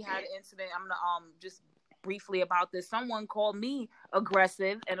recently had an incident. I'm gonna just briefly about this. Someone called me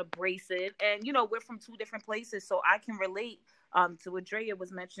aggressive and abrasive, and we're from two different places, so I can relate to what Drea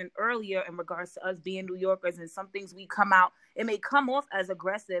was mentioned earlier in regards to us being New Yorkers, and some things we come out, it may come off as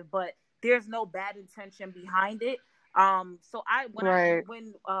aggressive, but there's no bad intention behind it. So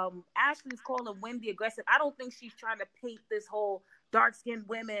when Ashley's calling Wendy aggressive, I don't think she's trying to paint this whole dark-skinned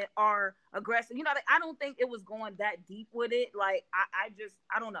women are aggressive. I don't think it was going that deep with it. Like, I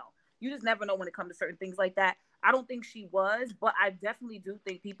don't know. You just never know when it comes to certain things like that. I don't think she was, but I definitely do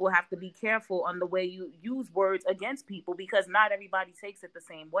think people have to be careful on the way you use words against people because not everybody takes it the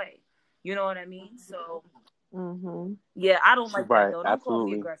same way. You know what I mean? So, yeah, I don't like that though. Don't call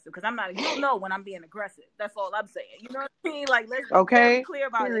me aggressive because I'm not. You don't know when I'm being aggressive. That's all I'm saying. You know what I mean? Like, let's be very clear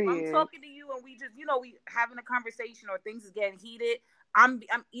about it. If I'm talking to you and we just, we having a conversation or things is getting heated, I'm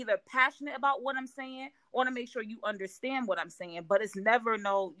either passionate about what I'm saying or to make sure you understand what I'm saying. But it's never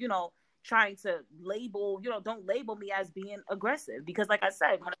trying to label, don't label me as being aggressive because, like I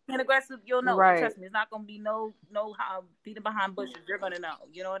said, when I'm being aggressive, you'll know. Right. Trust me, it's not gonna be no how beating behind bushes. You're gonna know.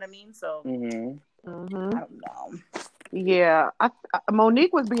 You know what I mean? So I don't know. Yeah,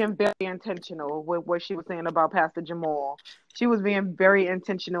 Monique was being very intentional with what she was saying about Pastor Jamal. She was being very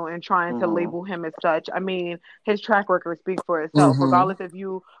intentional in trying to label him as such. I mean, his track record speaks for itself. Regardless if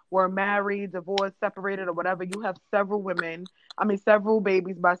you were married, divorced, separated, or whatever, you have several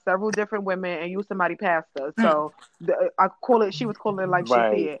babies by several different women, and you somebody pastor. So I call it. She was calling it like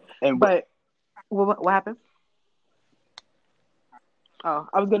she said. But what happened? Oh,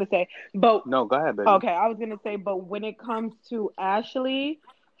 I was gonna say, but no, go ahead, baby. Okay, I was gonna say, but when it comes to Ashley,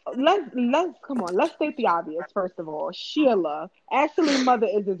 let's state the obvious. First of all, Sheila, Ashley's mother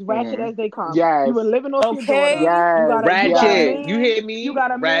is as ratchet as they come. Yes. You were living off your daughter. Yes. Ratchet. You hear me? You got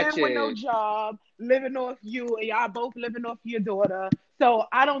a ratchet. Man with no job, living off you, and y'all both living off your daughter. So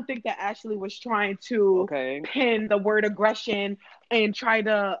I don't think that Ashley was trying to pin the word aggression and try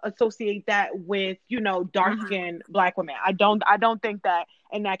to associate that with, dark-skinned Black women. I don't think that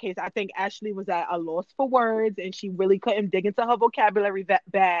in that case. I think Ashley was at a loss for words and she really couldn't dig into her vocabulary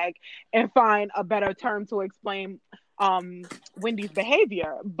bag and find a better term to explain Wendy's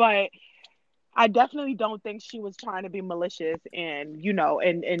behavior. But I definitely don't think she was trying to be malicious and,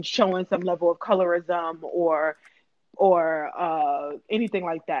 and showing some level of colorism or anything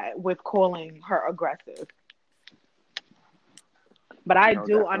like that with calling her aggressive. But I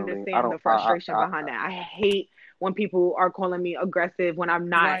do understand the frustration behind that. I hate when people are calling me aggressive when I'm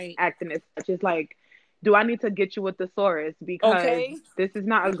not acting as such. It's like, do I need to get you a thesaurus? Because this is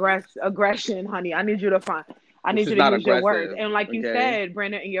not aggression, honey. I need you to use your words. And like you said,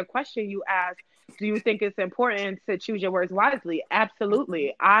 Brandon, in your question, you asked, do you think it's important to choose your words wisely?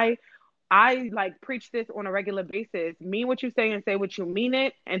 Absolutely. I preach this on a regular basis. Mean what you say and say what you mean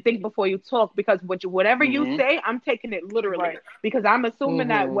it, and think before you talk, because whatever you say, I'm taking it literally because I'm assuming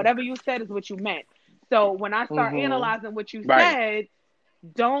that whatever you said is what you meant. So when I start analyzing what you said,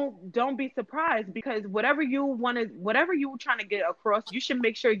 don't be surprised, because whatever you're trying to get across, you should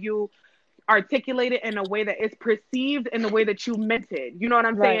make sure you articulate it in a way that it's perceived in the way that you meant it. You know what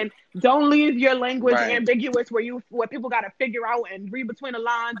I'm saying? Don't leave your language ambiguous where people got to figure out and read between the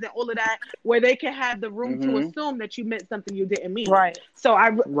lines and all of that, where they can have the room to assume that you meant something you didn't mean. So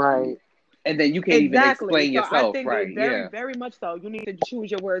and then you can't even explain yourself. I think very much so. You need to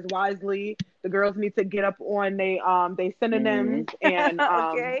choose your words wisely. The girls need to get up on they synonyms and Hit in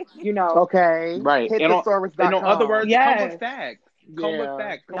other words, come with facts. Come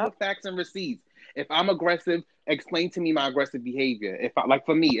with facts and receipts. If I'm aggressive, explain to me my aggressive behavior. If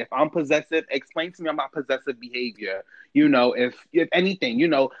I'm possessive, explain to me my possessive behavior. If anything,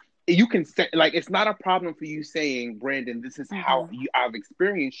 you can say, it's not a problem for you saying, Brandon, this is how I've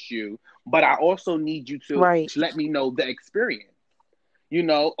experienced you, but I also need you to let me know the experience.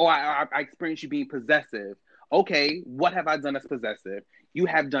 I experienced you being possessive. Okay, what have I done as possessive? You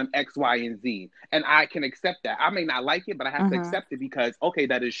have done X, Y, and Z. And I can accept that. I may not like it, but I have to accept it because,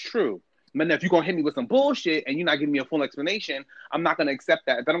 that is true. But if you're going to hit me with some bullshit and you're not giving me a full explanation, I'm not going to accept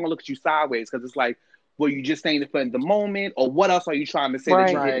that. Then I'm going to look at you sideways because it's like, were you just saying it for the moment? Or what else are you trying to say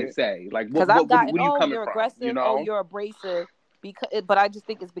that you didn't say? Like, what are you coming you're from? Aggressive, you're abrasive. But I just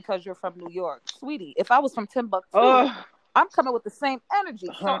think it's because you're from New York. Sweetie, if I was from Timbuktu, I'm coming with the same energy.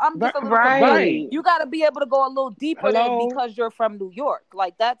 So I'm just a little confused. You got to be able to go a little deeper than because you're from New York.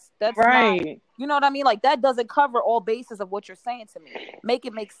 Like, that's not, you know what I mean? Like, that doesn't cover all bases of what you're saying to me. Make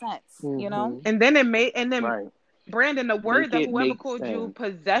it make sense, And then Brandon, the word that whoever called you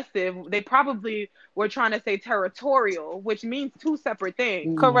possessive, they probably were trying to say territorial, which means two separate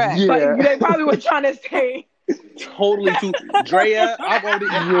things. Correct. Yeah. But they probably were trying to say totally too Drea. I've already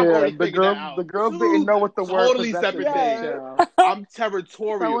the girls didn't know what the word totally separate thing. I'm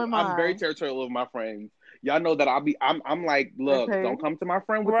territorial. I'm very territorial with my friends. Y'all know that I'm like, look, don't come to my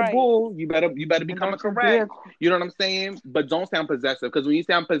friend with the bull. You better be coming correct. You know what I'm saying? But don't sound possessive, because when you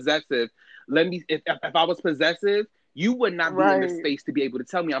sound possessive, if I was possessive, you would not be in the space to be able to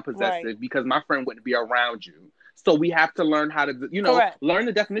tell me I'm possessive because my friend wouldn't be around you. So we have to learn how to, learn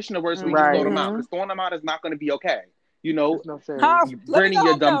the definition of words so we can throw them out, because throwing them out is not going to be okay. You know, It's no serious. Huh? Let me Brittany, know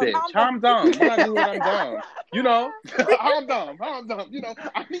you're I'm dumb dumb. bitch. I'm I'm dumb. What I do when I'm dumb? You know, I'm dumb. I'm dumb. You know,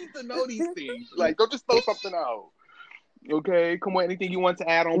 I need to know these things. Like, don't just throw something out. Okay, come on. Anything you want to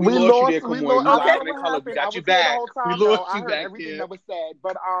add on? We lost you there. Come on. lost. You I live don't in know what color. We happened. I got you was here the back. whole We time though. lost I you heard back everything here. that was said,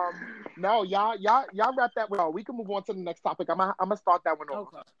 but no, y'all wrap that one. Oh, we can move on to the next topic. I'm gonna start that one off.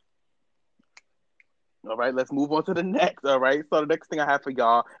 Okay. All right, let's move on to the next. All right, so the next thing I have for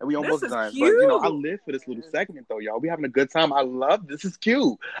y'all, and we almost This is done, cute. but I live for this little segment though, y'all. We having a good time. I love this. Is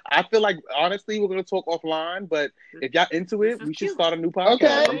cute. I feel like honestly, we're gonna talk offline, but if y'all into it, we should cute. start a new podcast.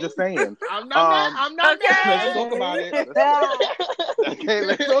 Okay. I'm just saying. I'm not Okay. mad. Let's talk about it. Okay,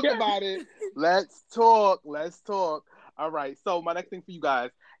 let's talk about it. Let's talk. All right. So my next thing for you guys,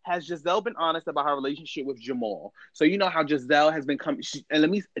 has Giselle been honest about her relationship with Jamal? So you know how Giselle has been coming,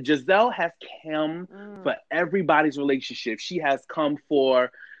 Giselle has come for everybody's relationship. She has come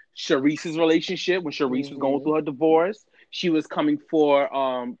for Sharice's relationship when Sharice was going through her divorce. She was coming for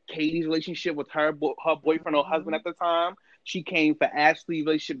Katie's relationship with her boyfriend or husband at the time. She came for Ashley's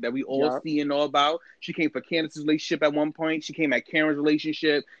relationship that we all see and know about. She came for Candace's relationship at one point. She came at Karen's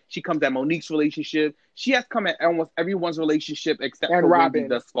relationship. She comes at Monique's relationship. She has come at almost everyone's relationship except for Wendy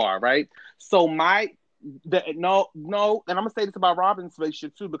thus far, right? So and I'm gonna say this about Robin's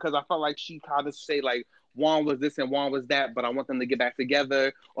relationship too, because I felt like she kind of say like Juan was this and Juan was that, but I want them to get back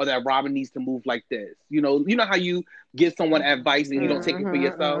together, or that Robin needs to move like this. You know how you give someone advice and you don't take it for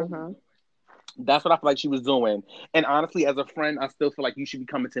yourself. That's what I feel like she was doing. And honestly, as a friend, I still feel like you should be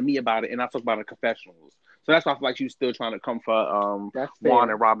coming to me about it, and I talk about it in confessionals. So that's why I feel like she was still trying to come for Juan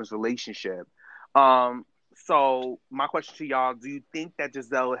and Robin's relationship. So my question to y'all: do you think that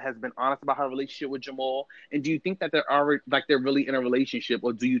Giselle has been honest about her relationship with Jamal, and do you think that they're really in a relationship,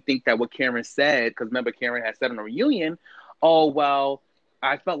 or do you think that what Karen said? Because remember, Karen had said in a reunion, "Oh well,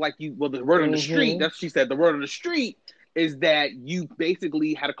 I felt like the word on the street." That's what she said. The word on the street is that you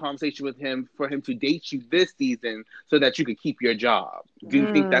basically had a conversation with him for him to date you this season so that you could keep your job. Do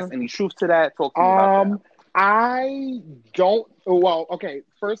you think that's any truth to that? Talk to me about that. I don't. Well, okay.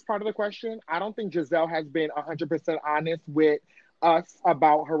 First part of the question, I don't think Giselle has been 100% honest with us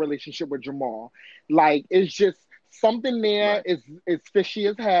about her relationship with Jamal. Like, it's just something there is fishy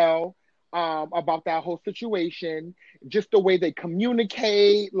as hell about that whole situation. Just the way they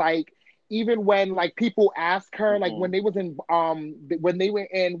communicate, like. Even when like people ask her, like when they were in,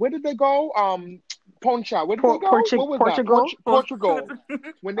 where did they go? Poncha. Where did they go? Portugal. What was that? Portugal.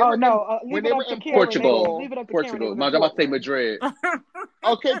 When they were in Portugal. Leave it up to Portugal. No, I'm about to say Madrid.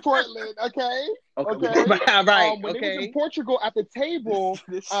 Okay, Portland. Okay. Right. When they was in Portugal at the table,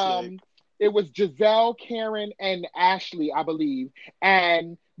 it was Giselle, Karen, and Ashley, I believe,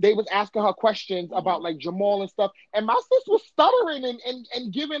 and they was asking her questions about like Jamal and stuff, and my sis was stuttering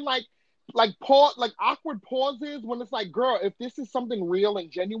and giving like awkward pauses when it's like, girl, if this is something real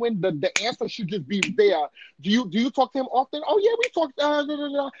and genuine, the answer should just be there. Do you talk to him often? Oh yeah, we talk.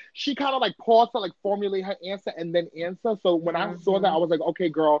 She kind of like paused to like formulate her answer and then answer. So when I saw that, I was like, okay,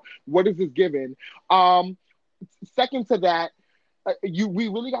 girl, what is this giving? Second to that, we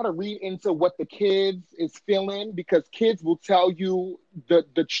really got to read into what the kids is feeling, because kids will tell you the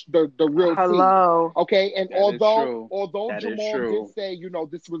real tea. Okay, and although Jamal did say,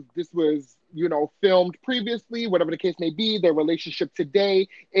 this was filmed previously, whatever the case may be, their relationship today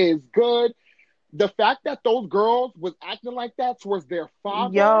is good. The fact that those girls was acting like that towards their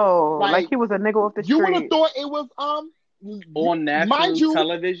father, like he was a nigga off the street. You would have thought it was on national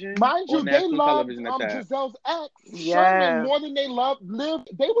television. Mind you, they loved Giselle's ex Sherman more than they loved Liv.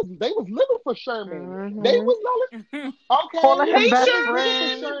 They was living for Sherman. They was not calling him best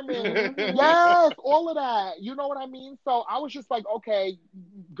friend. Sherman. Yes, all of that. You know what I mean? So I was just like, okay,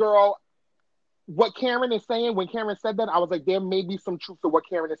 girl. What Karen is saying, when Karen said that, I was like, there may be some truth to what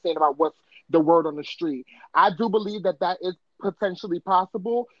Karen is saying about what's the word on the street. I do believe that is potentially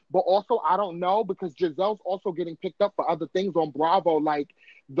possible, but also I don't know, because Giselle's also getting picked up for other things on Bravo, like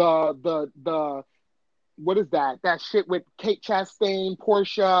the what is that shit with Kate Chastain,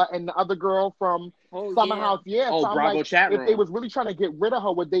 Portia, and the other girl from Summer House. So Bravo like, chat room. If they was really trying to get rid of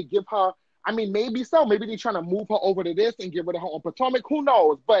her, would they give her, I mean, maybe so, maybe they're trying to move her over to this and get rid of her on Potomac, who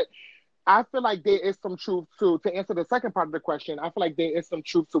knows? But I feel like there is some truth to answer the second part of the question. I feel like there is some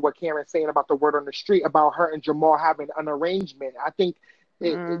truth to what Karen's saying about the word on the street about her and Jamal having an arrangement. I think,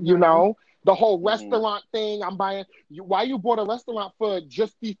 the whole restaurant thing. I'm buying. Why you bought a restaurant for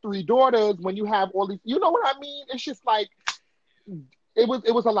just these three daughters when you have all these? You know what I mean? It's just like it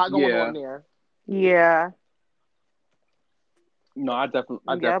was a lot going on there. Yeah. No, I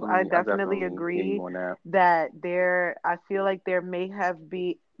definitely agree that I feel like there may have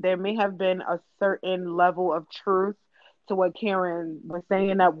been a certain level of truth to what Karen was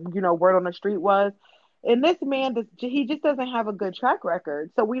saying that, word on the street was. And this man, he just doesn't have a good track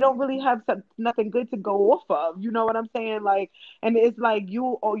record. So we don't really have nothing good to go off of. You know what I'm saying? Like, and it's like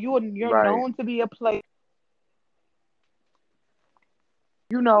you're Right. known to be a player,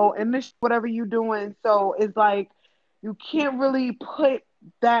 and this whatever you're doing. So it's like you can't really put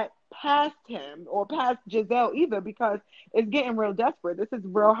that past him or past Giselle either, because it's getting real desperate. This is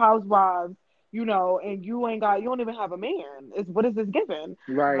Real Housewives, and you don't even have a man. What is this giving?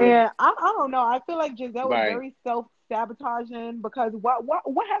 Right. And I don't know. I feel like Giselle was Right. very self-sabotaging, because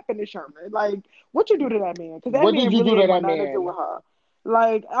what happened to Sherman? Like, what you do to that man? Because that What man did you really do to ain't that got nothing to man? do with her.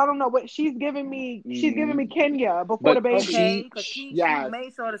 Like, I don't know, but she's giving me Kenya before But the baby. Okay, because she Yes.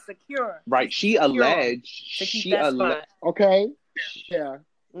 made sure to secure. Right. She secure alleged. to keep She that alleged. spot. Okay. Yeah.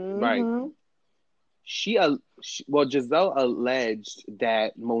 Right. Mhm. Well, Giselle alleged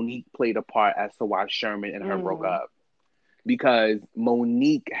that Monique played a part as to why Sherman and her broke up, because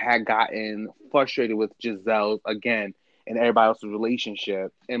Monique had gotten frustrated with Giselle again and everybody else's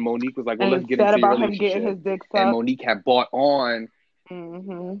relationship, and Monique was like, "Well, let's And get said into your about him getting relationship." his dick And sucked. Monique had bought on.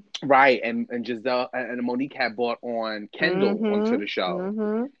 Mm-hmm. Right, and Giselle and Monique had brought on Kendall onto the show,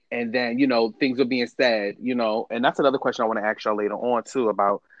 Mm-hmm. and then things were being said, and that's another question I want to ask y'all later on too,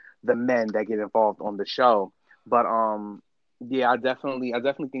 about the men that get involved on the show. But yeah, I definitely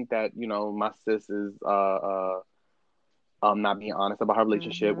think that my sis is not being honest about her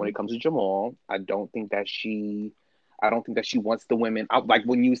relationship when it comes to Jamal. I don't think that she wants the women out, like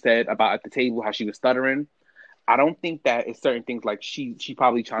when you said about at the table how she was stuttering. I don't think that it's certain things, like she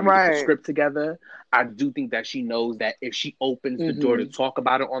probably trying to get the Right. script together. I do think that she knows that if she opens the door to talk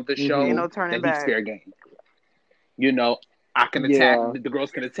about it on the show, Ain't no turning that he's back. fair game. I can attack, the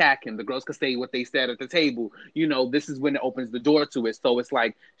girls can attack him. The girls can say what they said at the table. This is when it opens the door to it. So it's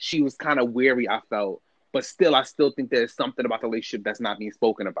like she was kind of wary, I felt. But still, I still think there's something about the relationship that's not being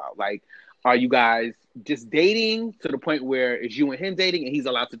spoken about. Like, are you guys just dating to the point where it's you and him dating and he's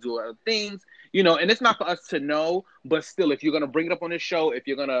allowed to do other things? And it's not for us to know, but still, if you're going to bring it up on this show, if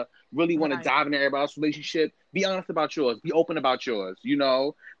you're going to really want to dive into everybody's relationship, be honest about yours. Be open about yours.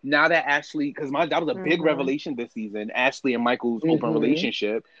 Now that Ashley, because that was a big revelation this season, Ashley and Michael's open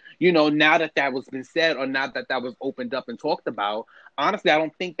relationship, now that was been said, or now that was opened up and talked about, honestly, I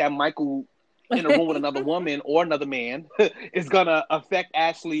don't think that Michael in a room with another woman or another man is gonna affect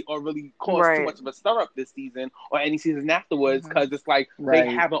Ashley or really cause too much of a stir up this season or any season afterwards, because it's like they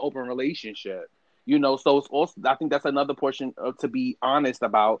have an open relationship. So it's also, I think that's another portion to be honest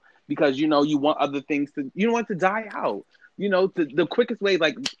about, because you want other things to, you don't want to die out. The quickest way,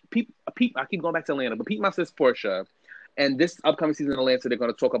 like Pete, I keep going back to Atlanta, but Pete, my sis Portia, and this upcoming season in Atlanta, they're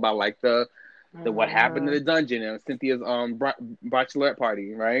going to talk about like the what happened in the dungeon and Cynthia's bachelorette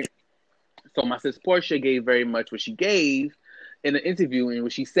party, right? So my sis Portia gave very much what she gave in the interview, and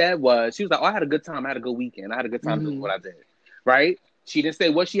what she said was, she was like, "Oh, I had a good time. I had a good weekend. I had a good time doing what I did." Right? She didn't say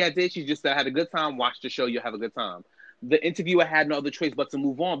what she had did. She just said, "I had a good time. Watch the show. You'll have a good time." The interviewer had no other choice but to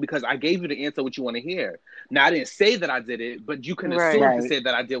move on, because I gave you the answer what you want to hear. Now, I didn't say that I did it, but you can assume to say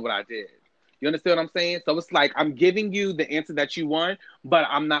that I did what I did. You understand what I'm saying? So it's like, I'm giving you the answer that you want, but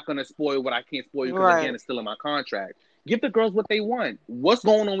I'm not going to spoil what I can't spoil you, because again, it's still in my contract. Give the girls what they want. What's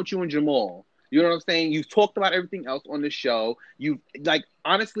going on with you and Jamal? You know what I'm saying? You've talked about everything else on the show.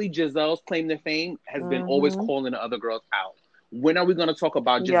 Honestly, Giselle's claim to fame has been always calling the other girls out. When are we going to talk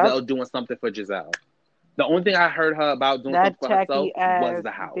about Giselle doing something for Giselle? The only thing I heard her about doing something for herself was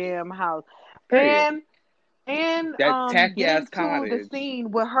the house. Damn house. Period. And that tacky ass cottage. cottage. The scene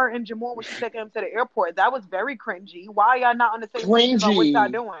with her and Jamal when she took him to the airport, that was very cringy. Why y'all not on the same page about what y'all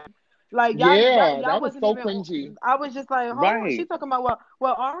doing? Like, y'all that was wasn't so even, cringy. I was just like, hold on. She's talking about,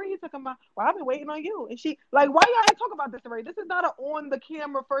 well, Ari, you talking about, well, I've been waiting on you. And she, like, why y'all ain't talk about this already? This is not an on the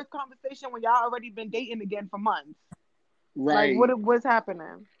camera first conversation when y'all already been dating again for months. Right. Like, what's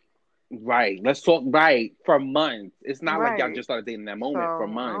happening? Right. Let's talk for months. It's not like y'all just started dating that moment. For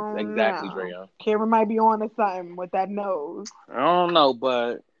months. Exactly, Drea. Cameron might be on to something with that nose. I don't know,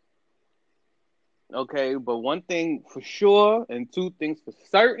 but okay, but one thing for sure and two things for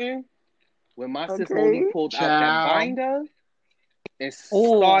certain, when my sis Monique pulled out that binder and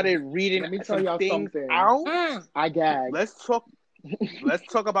started reading some things out, I gagged. Let's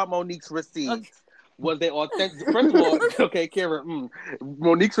talk about Monique's receipts. Was they authentic? First of all, okay, Karen,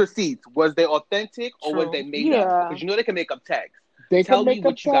 Monique's receipts, was they authentic or was they made up? Because they can make up text. Tell me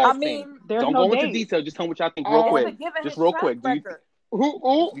what you guys think. Don't go into detail. Just tell me what y'all think real quick. Just real quick.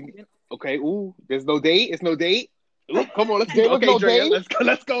 Okay, there's no date. It's no date. Ooh, come on, let's go. Okay, Drea,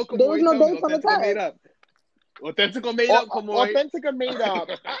 let's go. Come there was no date from the top. Authentic or made up? Come on. Authentic or made up?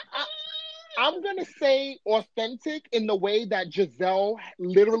 I'm gonna say authentic in the way that Giselle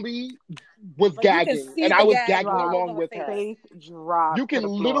literally was Like, you can gagging, see and the I was gag gagging all along over her with face. her. Face dropped. You can to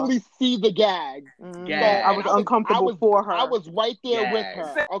the floor. literally see the gag. Gag. I was uncomfortable for her. I was right there with Gag.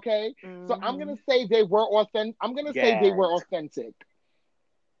 her. Okay, so I'm Mhm. gonna say they were authentic. I'm gonna say they were Gagged. authentic.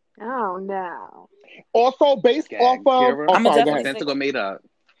 Oh no. Also, based Gag. off of. Kira? Oh, I'ma sorry, go definitely ahead. Authentic or made up?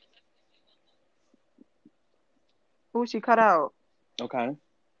 Who she cut out? Okay.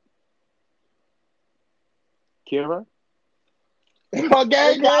 Kira?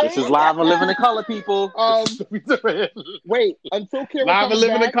 Okay, This is live and living in color, people. Wait, until Kira Live comes and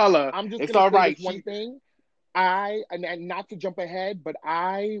living in back, color. I'm just It's gonna all say right. this one thing. And not to jump ahead, but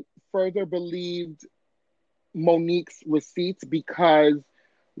I further believed Monique's receipts because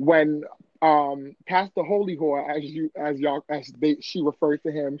when Pastor Holy Whore, she referred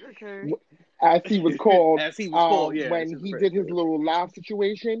to him Okay. as he was called, As he was called, yeah. when he did his little live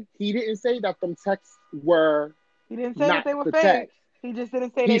situation, he didn't say that them texts were He didn't say not that they were the fake. text. He just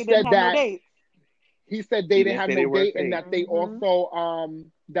didn't say He they didn't said have no that dates. he said they He didn't didn't have say they no were date, and fake. that they Mhm. also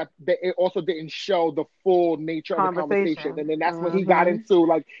it also didn't show the full nature of the conversation. Conversation. And then that's when he got into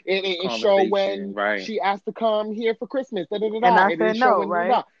like it show when Conversation, right. she asked to come here for Christmas, And I It didn't said show no, when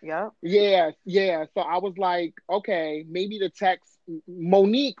right? Yep. yeah. So I was like, okay, maybe the text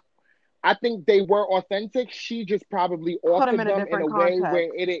Monique. I think they were authentic. She just probably Put them altered in a them in different a way context.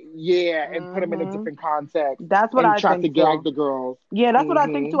 where and put them in a Mhm. different context That's what and I tried to think gag too. the girls. Yeah, that's what I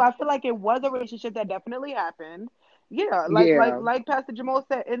think Mhm. too. I feel like it was a relationship that definitely happened. Yeah, Yeah. like Pastor Jamal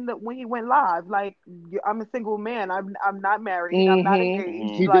said when he went live, like I'm a single man. I'm not married. I'm not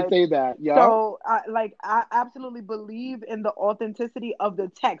engaged. He did say that. Yeah. So I absolutely believe in the authenticity of the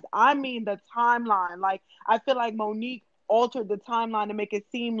text. I mean the timeline. Like I feel like Monique altered the timeline to make it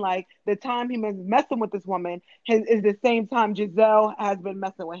seem like the time he was messing with this woman is the same time Giselle has been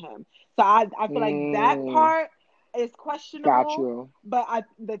messing with him. So I feel like that part is questionable. Got you. But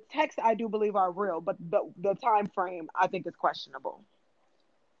the texts I do believe are real, but the time frame I think is questionable.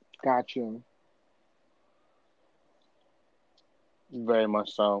 Got you. Very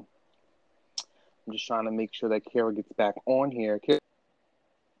much so. I'm just trying to make sure that Kara gets back on here.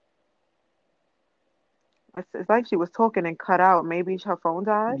 It's like she was talking and cut out. Maybe her phone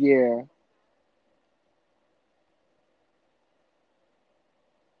died. Yeah.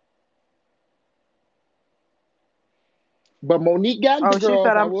 But Monique gagged the She girls.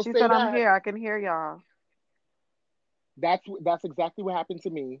 said I will she say said that. I'm here. I can hear y'all. That's exactly what happened to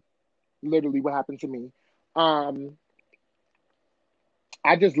me. Literally what happened to me.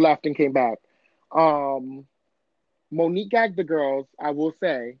 I just left and came back. Monique gagged the girls. I will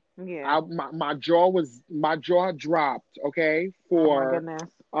say. Yeah. My jaw dropped. Okay, for oh my goodness.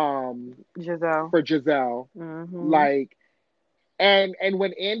 Giselle. for Giselle. Mm-hmm. Like, and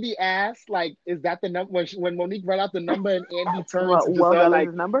when Andy asked, like, is that the number? When Monique read out the number and Andy turned to Giselle, that like,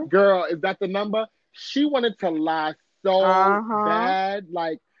 his number? girl, is that the number? She wanted to lie so bad.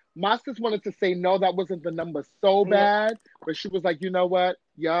 Like, my sis wanted to say no, that wasn't the number so bad, but she was like, you know what?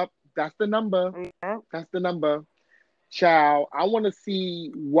 Yup, that's the number. Yep. That's the number. Child, I want to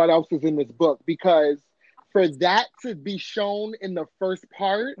see what else is in this book, because for that to be shown in the first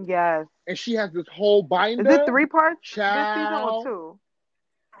part, yes, and she has this whole binder. Is it 3 parts Child, this season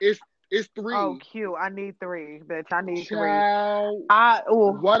or 2? It's 3. Oh, cute. I need 3, bitch. I need Child, 3.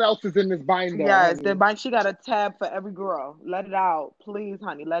 What else is in this binder? Yes, honey? the binder. She got a tab for every girl. Let it out, please,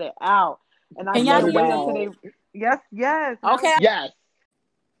 honey. Let it out. And I Can can't y'all wait hear until me? they. Yes. Okay. Yes.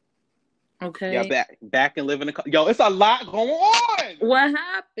 Okay. Yeah, back and living in color. Yo, it's a lot going on. What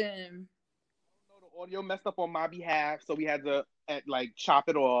happened? The audio messed up on my behalf, so we had to chop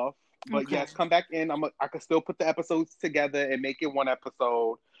it off. But Okay. yes, come back in. I can still put the episodes together and make it one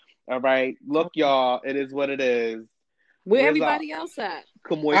episode. All right, look, y'all, it is what it is. Where everybody else at?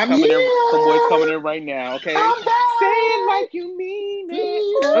 Kamoy's coming in. Kamoy's coming in right now. Okay, say it like you mean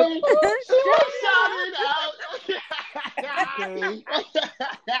it.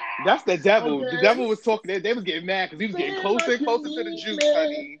 That's the devil. Okay. The devil was talking. They was getting mad because he was getting closer and closer to the juice,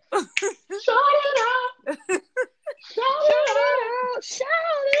 honey. Shout it out. Shout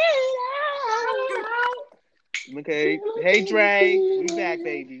it out. Okay. Hey, Dre. We back,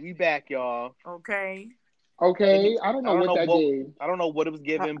 baby. We back, y'all. Okay. Okay. I don't know what that gave. I don't know what it was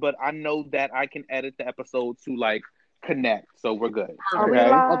given, but I know that I can edit the episode to connect, so we're good. Are we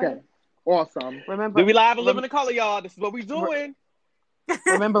live? Okay. Awesome. Remember? Do we live and living in color, y'all? This is what we doing.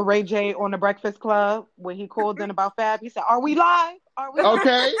 Remember Ray J on the Breakfast Club when he called in about Fab? He said, "Are we live? Are we?"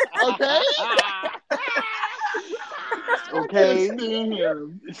 Okay. Okay. stand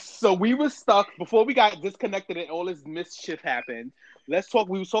him. So we were stuck before we got disconnected and all this mischief happened. Let's talk.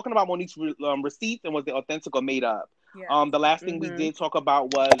 We were talking about Monique's receipts and was it authentic or made up? Yeah. The last thing we did talk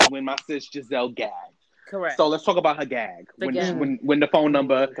about was when my sis Giselle gagged. Correct. So let's talk about her gag. The When gag. when the phone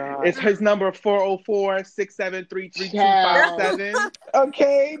number God. is his number 404-673-3257.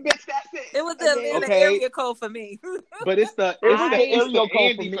 Okay, bitch, that's it. It was the Atlanta Okay. area code for me. But it's the It was the area code for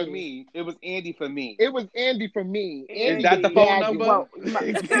Andy me. for me. It was Andy for me. It was Andy for me. Is that the phone gagging. number?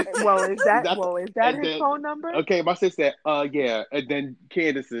 Well, is that and his then- phone number? Okay, my sister said, yeah. And then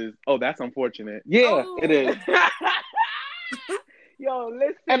Candace's, oh, that's unfortunate. Yeah, Oh. it is. Yo,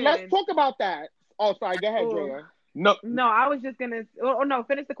 listen. And let's talk about that. Oh, sorry. Go ahead, Ooh. Drea. No, I was just gonna. Oh no,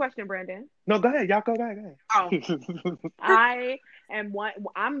 finish the question, Brandon. no, go ahead. Y'all go ahead. I am one.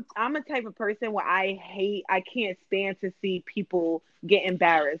 I'm a type of person where I can't stand to see people get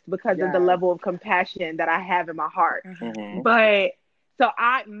embarrassed because of the Yes. level of compassion that I have in my heart. Mhm. But so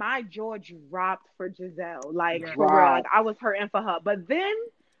my jaw dropped for Giselle, like Yeah. for real, Wow. like I was hurting for her. But then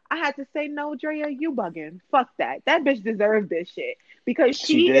I had to say, no, Drea, you bugging. Fuck that. That bitch deserved this shit because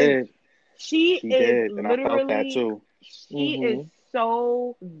She did. She She is did. And I felt that literally. too. She Mhm. is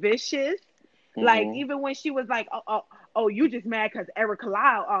so vicious. Like Mhm. even when she was like, oh, you just mad because Erica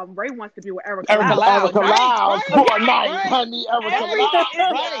Lyle, Ray wants to be with Erica Erica Lyle. Lyle. Erica Right, Lyle. right, For a right, night, right. honey. Erica Everything.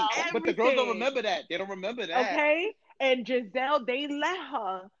 Lyle. Right. But the girls don't Everything. remember that. They don't remember that. Okay, and Giselle, they let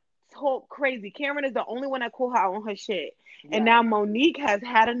her talk crazy. Cameron is the only one that called her out on her shit, and now Monique has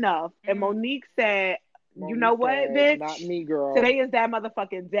had enough. And Monique said, "You know what, bitch? Not me, girl. Today is that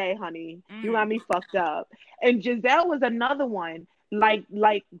motherfucking day, honey. You got me fucked up." And Giselle was another one, like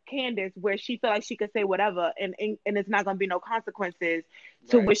Candace, where she felt like she could say whatever, and it's not gonna be no consequences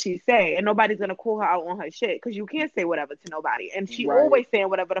to Right. what she say, and nobody's gonna call her out on her shit because you can't say whatever to nobody, and she Right. always saying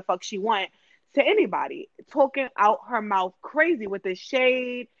whatever the fuck she want to anybody, talking out her mouth crazy with the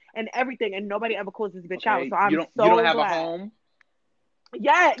shade and everything, and nobody ever calls this bitch out. Okay, So I'm you don't have glad. a home?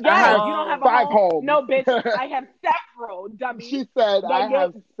 Yeah, I have you don't have a 5 home. homes. No, bitch, I have several, dummy. She said, That I your-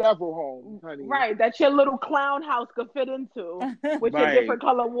 have several homes, honey. Right, that your little clown house could fit into with your Right. different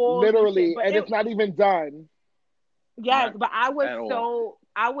color walls. Literally. and shit. But And it's not even done. yes, Not but I was at all. so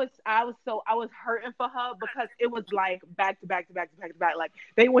I was hurting for her because it was like back to back to back to back to back. Like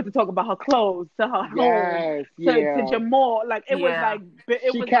they went to talk about her clothes, to her home, Yes. to Jamal. Like it was Yeah. like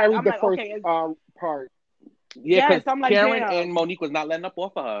it She was carried like, I'm the like, first okay, part. Yeah, because Yes, I'm like, Karen damn. and Monique was not letting up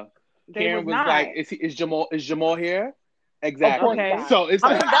off of her. They Karen was was not. like, is Jamal here? Exactly. Of course Okay. not. So it's I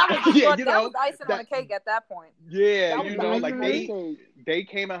mean, like, that was, yeah, but you that know, was icing on the that- cake at that point. yeah, That you was know, nice like on the cake. they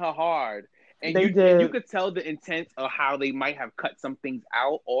came at her hard, and They you did. could tell the intent of how they might have cut some things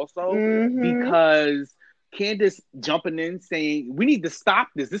out also Mhm. because Candace jumping in saying we need to stop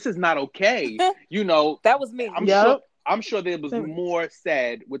this. This is not okay. You know, That was me. I'm sure there was more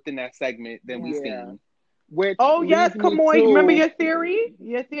said within that segment than we Yeah. seen. Which Oh yes, leads me come on. to- Remember your theory?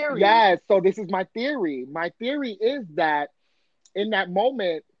 Your theory. Yes, so this is my theory. My theory is that in that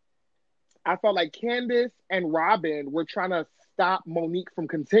moment, I felt like Candace and Robin were trying to stop Monique from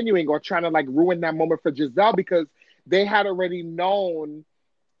continuing or trying to like ruin that moment for Giselle because they had already known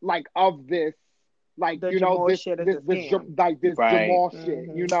like of this, like The you know Jamal this shit is this a this scam. like this Right. Jamal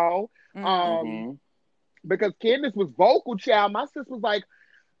shit, you know. Mhm. Because Candace was vocal, child. My sis was like,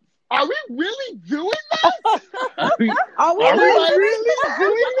 "Are we really doing that? Are we Are we like, really doing that? Are we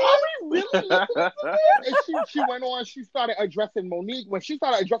really listening to this?" And she went on. She started addressing Monique. When she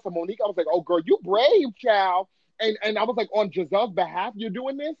started addressing Monique, I was like, "Oh, girl, you brave, child." And I was like, on Giselle's behalf, you're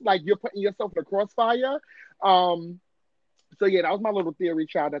doing this. Like you're putting yourself in the crossfire. So yeah, that was my little theory,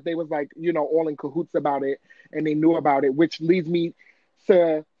 child. That they was like, you know, all in cahoots about it, and they knew about it, which leads me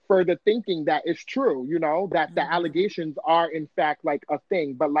to further thinking that it's true, you know, that the allegations are in fact like a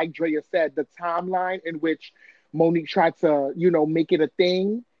thing. But like Drea said, the timeline in which Monique tried to, you know, make it a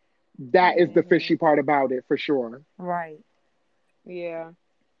thing, that is the fishy part about it for sure. Right. Yeah.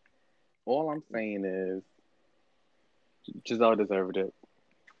 All I'm saying is Giselle deserved it.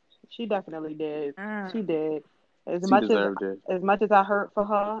 She definitely did. She did. As She much deserved it. as much as I hurt for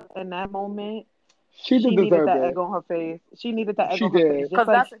her in that moment, She did needed deserve that it. egg on her face. She needed that egg She on her did. face. Just Because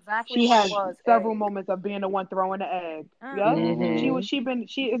like that's exactly she what had it was. several egg. moments of being the one throwing the egg. Mm. Yeah. Mhm.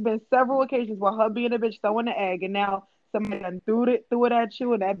 She has been several occasions where her being a bitch throwing the egg, and now somebody done threw it at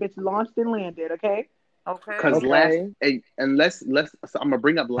you, and that bitch launched and landed. Okay. Okay. Because Okay. let's so I'm gonna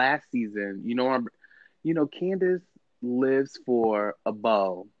bring up last season. Candace lives for a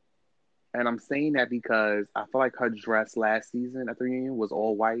bow, and I'm saying that because I feel like her dress last season at the reunion was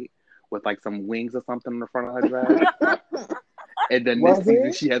all white with like some wings or something in the front of her dress. And then this Was season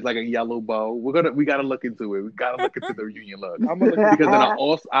it? she has like a yellow bow. We gotta look into it. We gotta look into the reunion look. I'm gonna look Because then at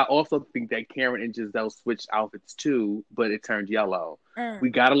I also think that Karen and Giselle switched outfits too, but it turned yellow. Mm. We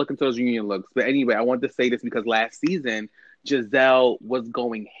gotta look into those reunion looks. But anyway, I wanted to say this because last season Giselle was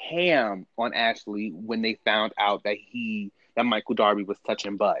going ham on Ashley when they found out that Michael Darby was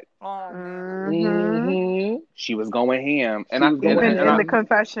touching butt. Oh, Mm-hmm. She was going ham, and She I was going Even and in I, the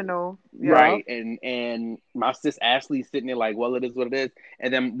confessional. Yeah. right, and my sis Ashley sitting there like, well, it is what it is,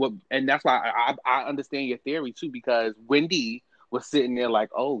 and that's why I understand your theory too, because Wendy was sitting there like,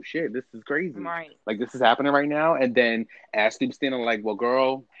 oh shit, this is crazy, right. like this is happening right now, and then Ashley was standing like, well,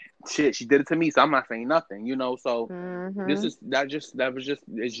 girl, shit, she did it to me, so I'm not saying nothing, So this is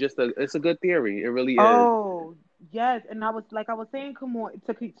it's a good theory, it really is. Oh yes, and I was saying, Kamoy,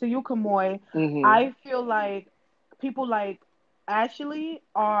 to you, Kamoy. Mm-hmm. I feel like people like Ashley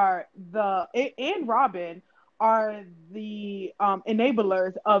and Robin are the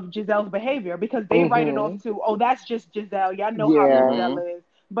enablers of Giselle's behavior, because they write it off to, oh, that's just Giselle. Y'all know how Yeah. Giselle is,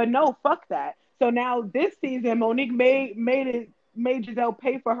 but no, fuck that. So now this season, Monique made Giselle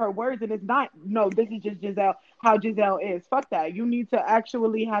pay for her words, and it's not, no, this is just Giselle, how Giselle is. Fuck that. You need to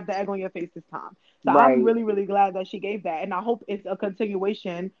actually have the egg on your face this time. So Right. I'm really, really glad that she gave that, and I hope it's a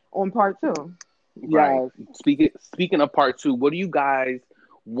continuation on part 2. Right. Yes. Speaking of part 2, what do you guys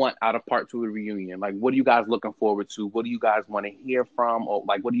want out of part 2 of the reunion? Like, what are you guys looking forward to? What do you guys want to hear from? Or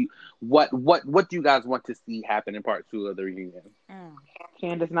like, what do you guys want to see happen in part 2 of the reunion?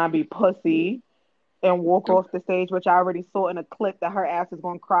 Candace not be pussy and walk off the stage, which I already saw in a clip that her ass is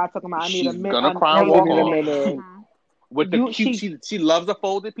going to cry, talking about, I need a minute. She's gonna cry and I walk need a off. minute. With the cute, she loves a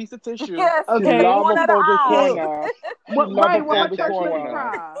folded piece of tissue. Yes, Okay. She love one a of the folded eyes. corner. Right, when her folded church lady corner.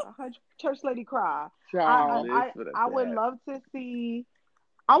 cry. Her church lady cry. Child. I would love to see.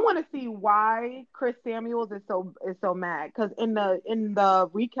 I want to see why Chris Samuels is so mad, because in the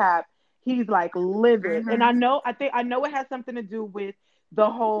recap he's like livid, and I know it has something to do with the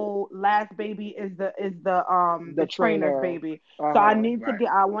whole last baby is the trainer's baby. So I need to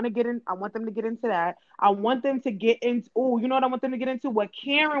I want them to get into that. I want them to get into, you know what I want them to get into? What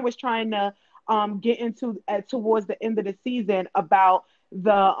Karen was trying to get into towards the end of the season about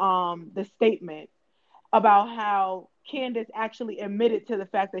the statement about how Candace actually admitted to the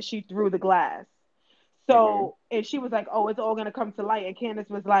fact that she threw the glass. So, and she was like, oh, it's all going to come to light. And Candace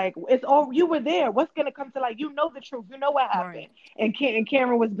was like, it's all, you were there. What's going to come to light? You know the truth. You know what happened. Right. And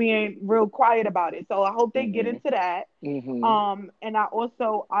Karen was being real quiet about it. So I hope they get into that. And I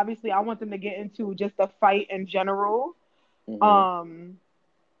also, obviously, I want them to get into just the fight in general.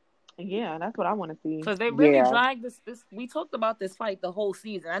 Yeah, that's what I want to see. Because they really dragged this. We talked about this fight the whole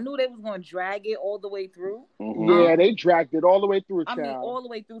season. I knew they was going to drag it all the way through. Yeah, they dragged it all the way through. I mean, all the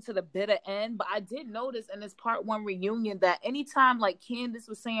way through to the bitter end. But I did notice in this part 1 reunion that anytime like Candace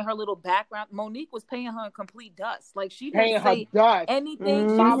was saying her little background, Monique was paying her in complete dust. Like she didn't say anything.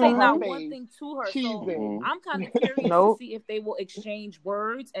 She didn't say not one thing to her. So I'm kind of curious to see if they will exchange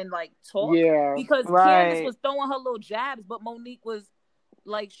words and like talk. Yeah, because Candace was throwing her little jabs, but Monique was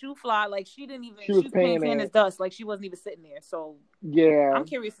like shoe fly, like she didn't even. She was paying Candace dust, like she wasn't even sitting there. So yeah, I'm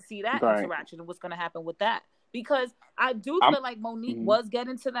curious to see that interaction and what's going to happen with that, because I do feel like Monique was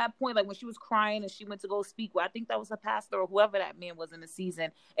getting to that point, like when she was crying and she went to go speak. I think that was her pastor or whoever that man was in the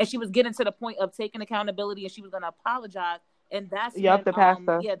season, and she was getting to the point of taking accountability and she was going to apologize. And that's when, the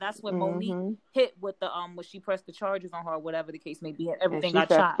pastor. That's when Monique hit with the when she pressed the charges on her, or whatever the case may be, and everything and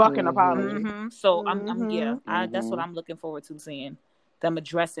got shot. Fucking apology. So that's what I'm looking forward to seeing. Them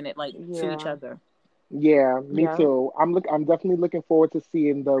addressing it like to each other. Yeah, me too. I'm definitely looking forward to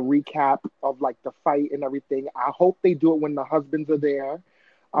seeing the recap of like the fight and everything. I hope they do it when the husbands are there.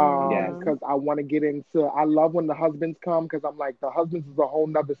 Because I want to get into. I love when the husbands come, because I'm like, the husbands is a whole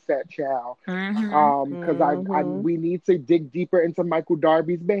nother set, child. Because we need to dig deeper into Michael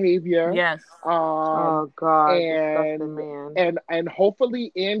Darby's behavior. Yes. Oh God. And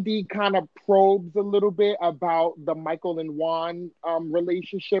hopefully Andy kind of probes a little bit about the Michael and Juan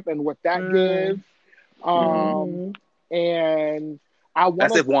relationship and what that gives. And I want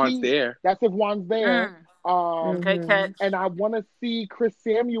That's if Juan's there. That's if Juan's there. Catch. And I want to see Chris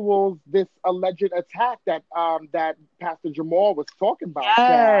Samuels, this alleged attack that that Pastor Jamal was talking about,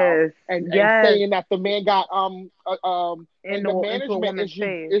 and saying that the man got in the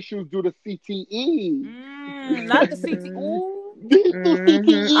management issues due to CTE. Not the CTE.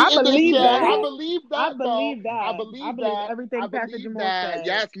 I believe that. I believe everything Pastor Jamal said.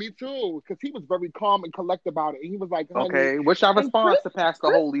 Yes, me too. Because he was very calm and collect about it. And he was like, honey, okay, what's your response to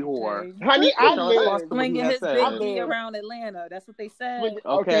Pastor Holy Whore? Honey, I live. Slinging his big D around Atlanta. That's what they said.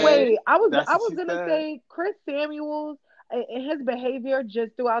 Okay. Wait, I was gonna say Chris Samuels. in his behavior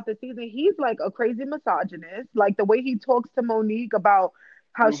just throughout the season, he's like a crazy misogynist. Like the way he talks to Monique about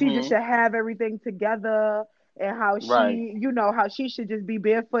how she just Mm-hmm. should have everything together and how Right. she, how she should just be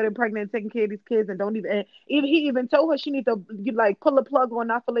barefoot and pregnant and taking care of these kids and don't even. And even he even told her she needs to like pull a plug on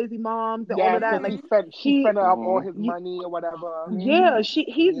Not for Lazy Moms and all Yeah, of that. because Like she he, spent up all Mm-hmm. his money or whatever. yeah, he's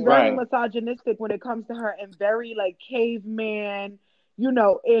Yeah. very Right. misogynistic when it comes to her and very like caveman,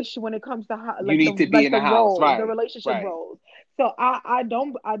 ish when it comes to how, You like need to be in the the house. roles, the Right. relationship Right. roles. So I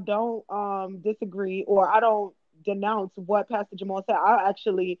don't disagree or I don't denounce what Pastor Jamal said. I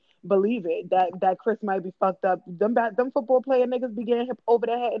actually believe it that Chris might be fucked up. Them football player niggas be getting hip over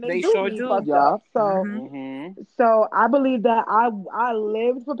their head and they They do sure be do. fucked Yeah. up. So Mhm. Mm-hmm. so I believe that I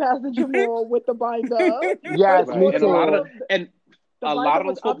lived for Pastor Jamal with the binder. Yes, First me Right. And a lot too. of and the a binder lot of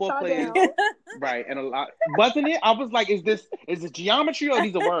was those football upside players, down. right? And a lot wasn't it? I was like, is this geometry or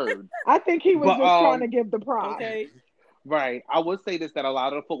these are words? I think he was But just trying to give the prop. Okay. right. I would say this that a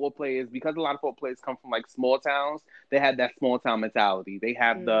lot of the football players, because a lot of football players come from like small towns, they had that small town mentality. They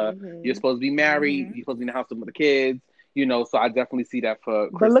have the you're Mhm. supposed to be married, Mhm. you're supposed to be in the house with the kids, So I definitely see that for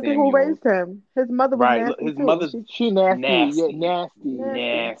But Chris look at who Samuels. raised him. His mother was Right. Look, nasty his too. mother's She's She nasty. Yeah, nasty. nasty.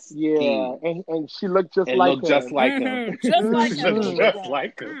 Nasty. Yeah, and she looked just And like look just him. like him. Mhm. Just like She him. look Look Mhm. at just that.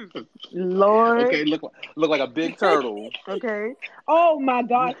 like him. Lord. Okay, look like a big turtle. Okay. Oh my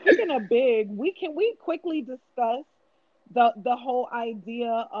God. Speaking of big, we quickly discuss the whole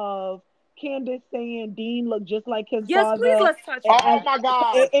idea of Candace saying Dean looked just like his Yes, please father let's touch Oh on my that.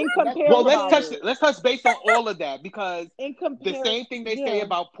 God. in Let's Well, talk about comparison. it. let's touch base on all of that because In the compare, same thing they say yeah.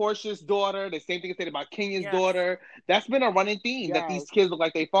 about Portia's daughter, the same thing they say about Kenya's Yes. daughter, that's been a running theme that these Yes. kids look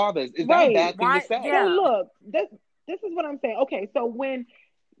like their fathers. Is that a Right. bad thing to Why? say? So Yeah. look, this is what I'm saying. Okay, so when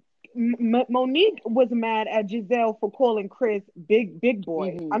Monique was mad at Giselle for calling Chris big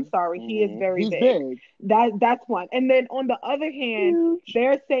boy. Mhm. I'm sorry, he is very He's big. big. That's one. And then on the other hand,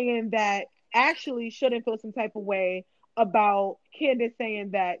 they're saying that Ashley shouldn't feel some type of way about Candace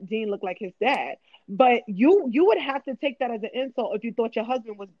saying that Dean looked like his dad. But you would have to take that as an insult if you thought your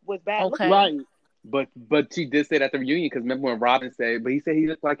husband was bad Okay. looking. Right. But she did say that at the reunion because remember when Robin said, but he said he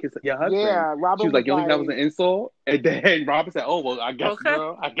looked like your husband. Yeah, Robin She was like, was you don't think that was like, an insult? And then Robin said, oh well, I guess Okay.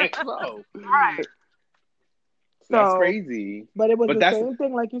 girl, I guess so. Right. That's So, crazy. but it was But the that's same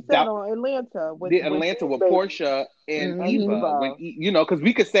thing, like you said, that on Atlanta with the Atlanta Dean's with baby. Portia and Mhm. Eva. When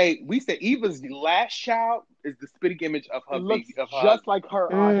because we said Eva's last child is the spitting image of her looks baby of her. just like her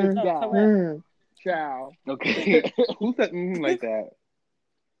his Mm. dad. Correct. Mm. Child. Okay, who said like that?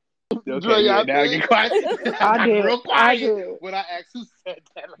 Okay, Dre, yeah, I now did. get quiet. I did. Real I quiet did. when I asked who said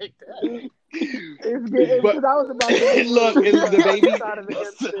that like that. It's good But because I was about to look, it's the baby. decided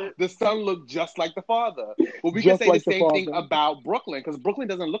against it. The son looked just like the father. Well, we Just can say like the the same thing father. about Brooklyn because Brooklyn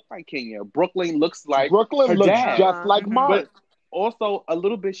doesn't look like Kenya. Brooklyn looks like Brooklyn her looks dad. just like Mhm. Mark. But also a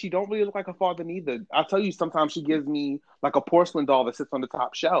little bit, she don't really look like her father neither. I'll tell you, sometimes she gives me like a porcelain doll that sits on the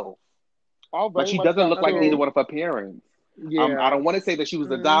top shelf. Oh, Like very she much doesn't so. look like Okay. neither one of her parents. Yeah. I don't want to say that she was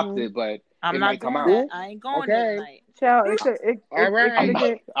adopted, but I'm it not might come doing out. that. I ain't going there Okay. tonight. Child, All right. I'm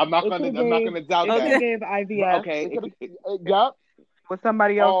not, I'm not it gonna could've I'm not gave- gonna doubt it that. could gave IVF Okay, It could've- Yup. with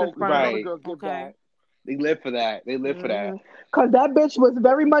somebody Oh, else's these sperm. other Right. girls give Okay. that. they live for that. They live for that. Because that bitch was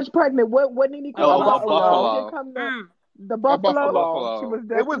very much pregnant. What did he Oh, call a it? buffalo. Here come Mm. the A buffalo. buffalo. She was It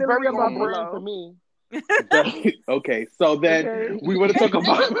definitely was very a on Mhm. brand for buffalo. me. Okay, so then Okay. we want to talk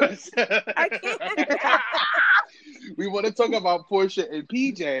about I can't. we want to talk about Portia and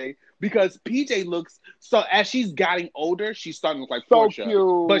PJ because PJ looks so as she's getting older, she's starting to look like So Portia,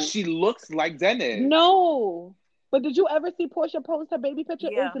 cute. but she looks like Dennis. No. But did you ever see Portia post her baby picture?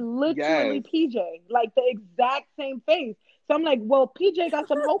 Yeah. It's literally Yes. PJ. Like the exact same face. So I'm like, well, PJ got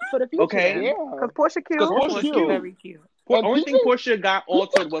some hope for the future. Okay. Yeah. Because Portia cute. Because Portia Portia's cute. cute. Very cute. And Only thing PJ Portia got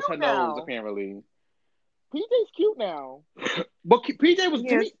altered was her now. nose, apparently. PJ's cute now. But PJ was to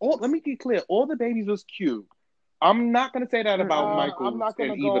Yes. me. Let me be clear. All the babies was cute. I'm not gonna say that about Mm-mm. Michael I'm not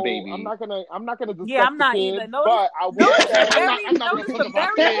gonna and go. Eva baby. I'm not gonna discuss Yeah, I'm not the kid, either. No, but I will no, say I'm not Notice gonna talk the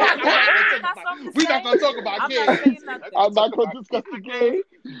about very kids. one. Got something to We're not say? gonna talk about I'm kids. not saying nothing. I'm not gonna discuss the kid,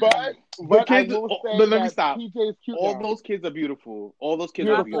 but I kids- will say but let me that stop. PJ's cute All now. those kids are beautiful. All those kids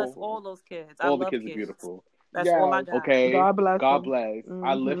are God Beautiful. bless beautiful. all those kids. I All the love kids kids. are beautiful. That's all I Yes. got. Okay. God bless God them. bless.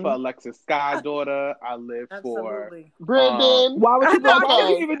 I live for Alexis Sky daughter. I live for Absolutely. Brandon. Why would you I know. why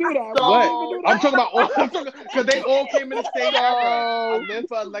would you even do that? So- Why would you even do I'm that? talking about all because they all came in the same era. I live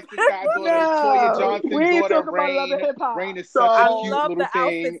for Alexis Sky daughter, Toya Johnson's we ain't daughter, talking about love and Rain. hip hop. Rain is So- such I a cute love little the thing.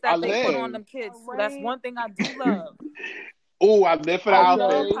 outfits I that they put on live. them kids. So that's one thing I do love. Oh, I live for the Okay.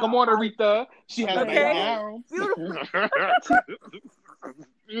 outfits. Come on, Aretha. She has Okay. nice gowns. Beautiful.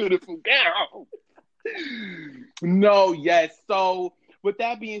 Beautiful gown. No, yes. So with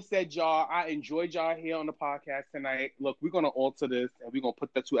that being said, y'all, I enjoyed y'all here on the podcast tonight. Look, we're gonna alter this and we're gonna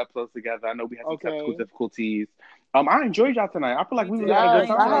put the two episodes together. I know we had some technical Okay. difficulties. I enjoyed y'all tonight. I feel like we Me really too. had a Yes,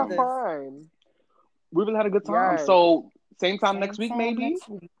 good I enjoyed have time. this. fun. We really had a good time. Yes. So same time Same next week, time maybe. next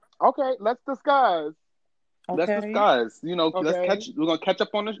week. Okay, let's discuss. Let's Okay. discuss. You know, let's Okay. catch. We're gonna catch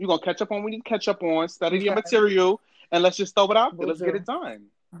up on this. You're gonna catch up on what we need to catch up on. Study your Okay. material, and let's just throw it out there. Will Let's get do. it done.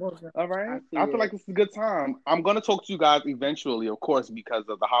 Will do. All right. I I see feel like it. this is a good time. I'm gonna talk to you guys eventually, of course, because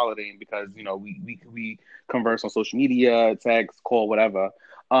of the holiday and because we converse on social media, text, call, whatever.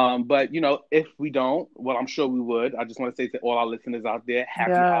 But if we don't, well, I'm sure we would. I just want to say to all our listeners out there,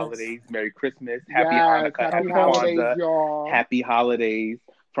 happy Yes. holidays, Merry Christmas, happy Yes, Hanukkah, happy happy holidays, Kwanzaa, y'all. happy holidays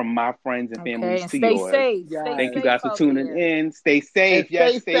from my friends and Okay. families And to stay yours. safe. Yes. Stay Thank you safe guys for out tuning there. in. Stay safe. And Yes,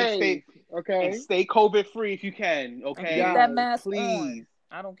 stay stay safe. and Okay. stay COVID free if you can. And Okay. keep Yes. that mask Please. on.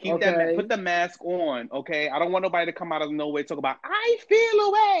 I don't Keep care. that. Okay. Put the mask on, okay? I don't want nobody to come out of nowhere and talk about I feel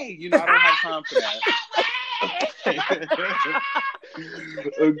away. I don't have time for that.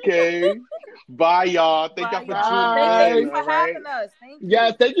 Okay. Bye, y'all. Thank y'all Bye, for y'all. tuning Bye. Thank in. you for All right. having us. Thank you.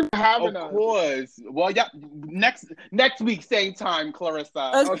 Yes, thank you for having Of us. course. Well, yeah. Next week, same time,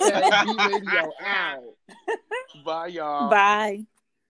 Clarissa. Okay, B Radio out. Bye, y'all. Bye.